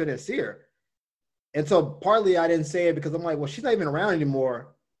didn't text her, I didn't see her. And so partly I didn't say it because I'm like, well, she's not even around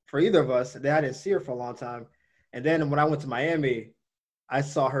anymore for either of us. And then I didn't see her for a long time. And then when I went to Miami, I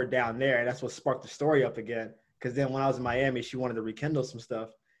saw her down there, and that's what sparked the story up again. Because then when I was in Miami, she wanted to rekindle some stuff.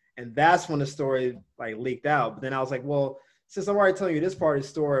 And that's when the story like leaked out. But then I was like, well, since I'm already telling you this part of the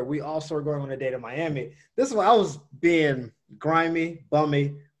story, we also are going on a date in Miami. This is when I was being grimy,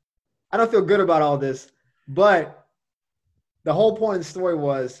 bummy. I don't feel good about all this, but the whole point of the story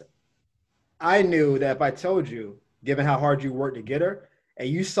was I knew that if I told you, given how hard you worked to get her, and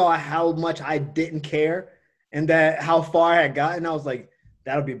you saw how much I didn't care and that how far I had gotten, I was like,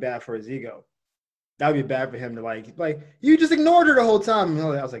 that'll be bad for his ego. That would be bad for him to like, you just ignored her the whole time. And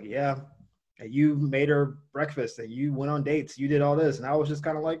I was like, yeah. And you made her breakfast and you went on dates. You did all this. And I was just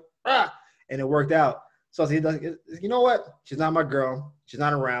kind of like, and it worked out. So I said, you know what? She's not my girl. She's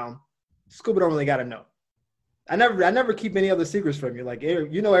not around. Scuba don't really got to know. I never keep any other secrets from you. Like,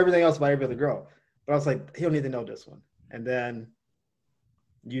 you know everything else about every other girl. But I was like, he'll need to know this one. And then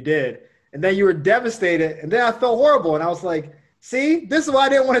you did. And then you were devastated. And then I felt horrible. And I was like, see, this is why I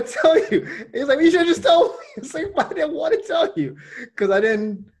didn't want to tell you. He's like, you should have just told me. It's like, why I didn't want to tell you? Because I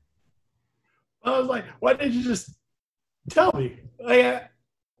didn't. I was like, why didn't you just tell me? Like,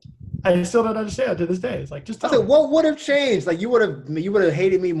 I still don't understand to this day. It's like, just tell me. What would have changed? Like, you would have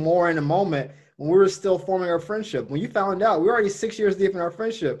hated me more in a moment when we were still forming our friendship. When you found out, we were already 6 years deep in our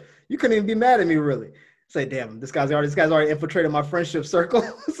friendship. You couldn't even be mad at me, really. It's like, damn, this guy's already infiltrated my friendship circle.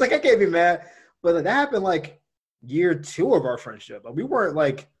 It's like, I can't be mad. But that happened like year 2 of our friendship. Like, we weren't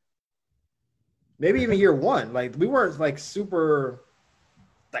like, maybe even year 1. Like, we weren't like super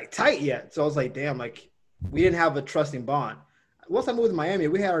like tight yet. So I was like, damn, like we didn't have a trusting bond. Once I moved to Miami,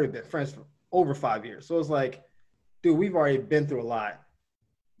 we had already been friends for over 5 years. So it was like, dude, we've already been through a lot.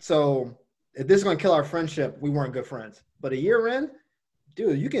 So if this is gonna kill our friendship, we weren't good friends. But a year in,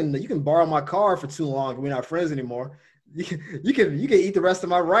 dude, you can borrow my car for too long. We're not friends anymore. You can eat the rest of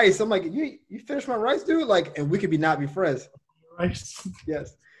my rice. I'm like, you finished my rice, dude? Like, and we could not be friends. Rice.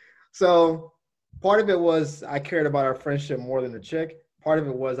 Yes. So part of it was I cared about our friendship more than the chick. Part of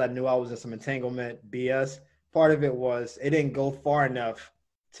it was I knew I was in some entanglement BS. Part of it was it didn't go far enough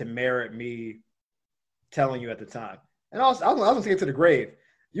to merit me telling you at the time. And I was going to take it to the grave.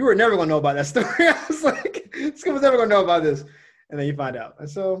 You were never going to know about that story. I was like, this guy was never going to know about this. And then you find out. And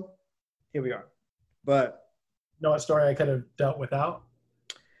so here we are. But you know what story I could have dealt without?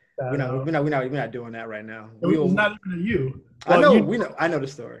 We're not doing that right now. It's not even you. Well, I know the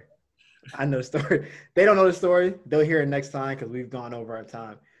story. I know the story. They don't know the story. They'll hear it next time because we've gone over our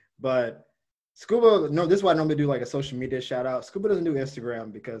time. But Scuba, no, this is why I normally do like a social media shout out. Scuba doesn't do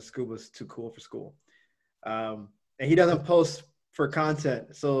Instagram because Scuba's too cool for school. And he doesn't post for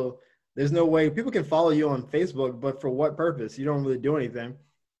content. So there's no way people can follow you on Facebook, but for what purpose? You don't really do anything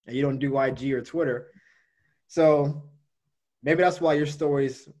and you don't do IG or Twitter. So maybe that's why your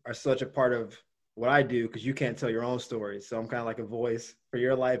stories are such a part of what I do, because you can't tell your own stories. So I'm kind of like a voice for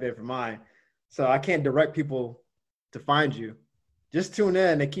your life and for mine. So I can't direct people to find you. Just tune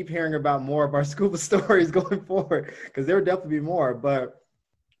in and keep hearing about more of our Scuba stories going forward, because there will definitely be more. But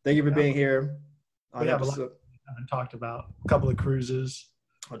thank you for being here. We have a lot we haven't talked about. A couple of cruises.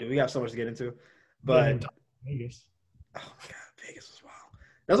 Oh, dude, we have so much to get into. But But oh my God, Vegas was wild.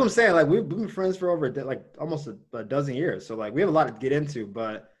 That's what I'm saying. Like we've been friends for over like almost a dozen years. So like we have a lot to get into.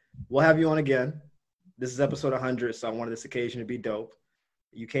 But we'll have you on again. This is episode 100, so I wanted this occasion to be dope.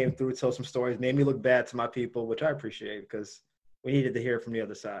 You came through, told some stories, made me look bad to my people, which I appreciate because we needed to hear from the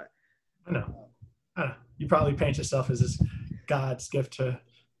other side. I know. You probably paint yourself as this God's gift to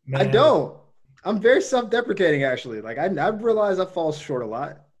man. I don't. I'm very self-deprecating, actually. Like I've realized I fall short a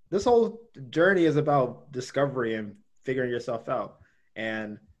lot. This whole journey is about discovery and figuring yourself out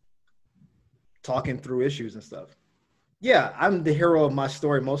and talking through issues and stuff. Yeah, I'm the hero of my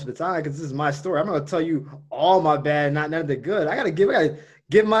story most of the time because this is my story. I'm not gonna tell you all my bad, not none of the good. I gotta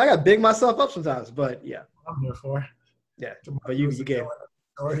big myself up sometimes. But yeah, I'm here for. Yeah, but you gave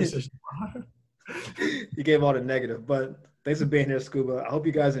you gave all the negative. But thanks for being here, Scuba. I hope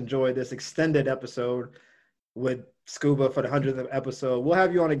you guys enjoyed this extended episode with Scuba for the 100th episode. We'll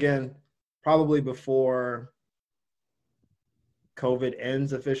have you on again probably before COVID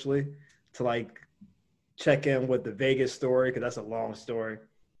ends officially to like check in with the Vegas story because that's a long story.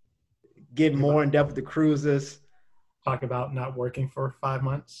 Get more in depth with the cruises. Talk about not working for 5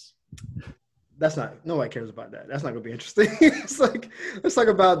 months. That's not, nobody cares about that. That's not going to be interesting. It's like, let's talk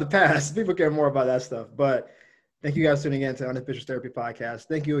about the past. People care more about that stuff. But thank you guys for tuning in to Unofficial Therapy Podcast.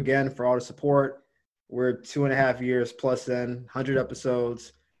 Thank you again for all the support. We're 2.5 years plus in, 100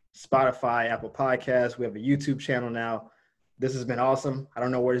 episodes, Spotify, Apple Podcasts. We have a YouTube channel now. This has been awesome. I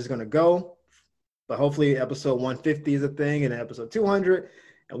don't know where this is going to go, but hopefully episode 150 is a thing and episode 200.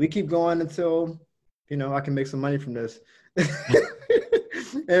 And we keep going until, I can make some money from this.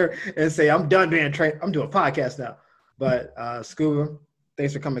 and say, I'm done being trained. I'm doing a podcast now. But Scuba,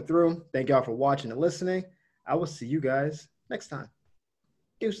 thanks for coming through. Thank y'all for watching and listening. I will see you guys next time.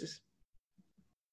 Deuces.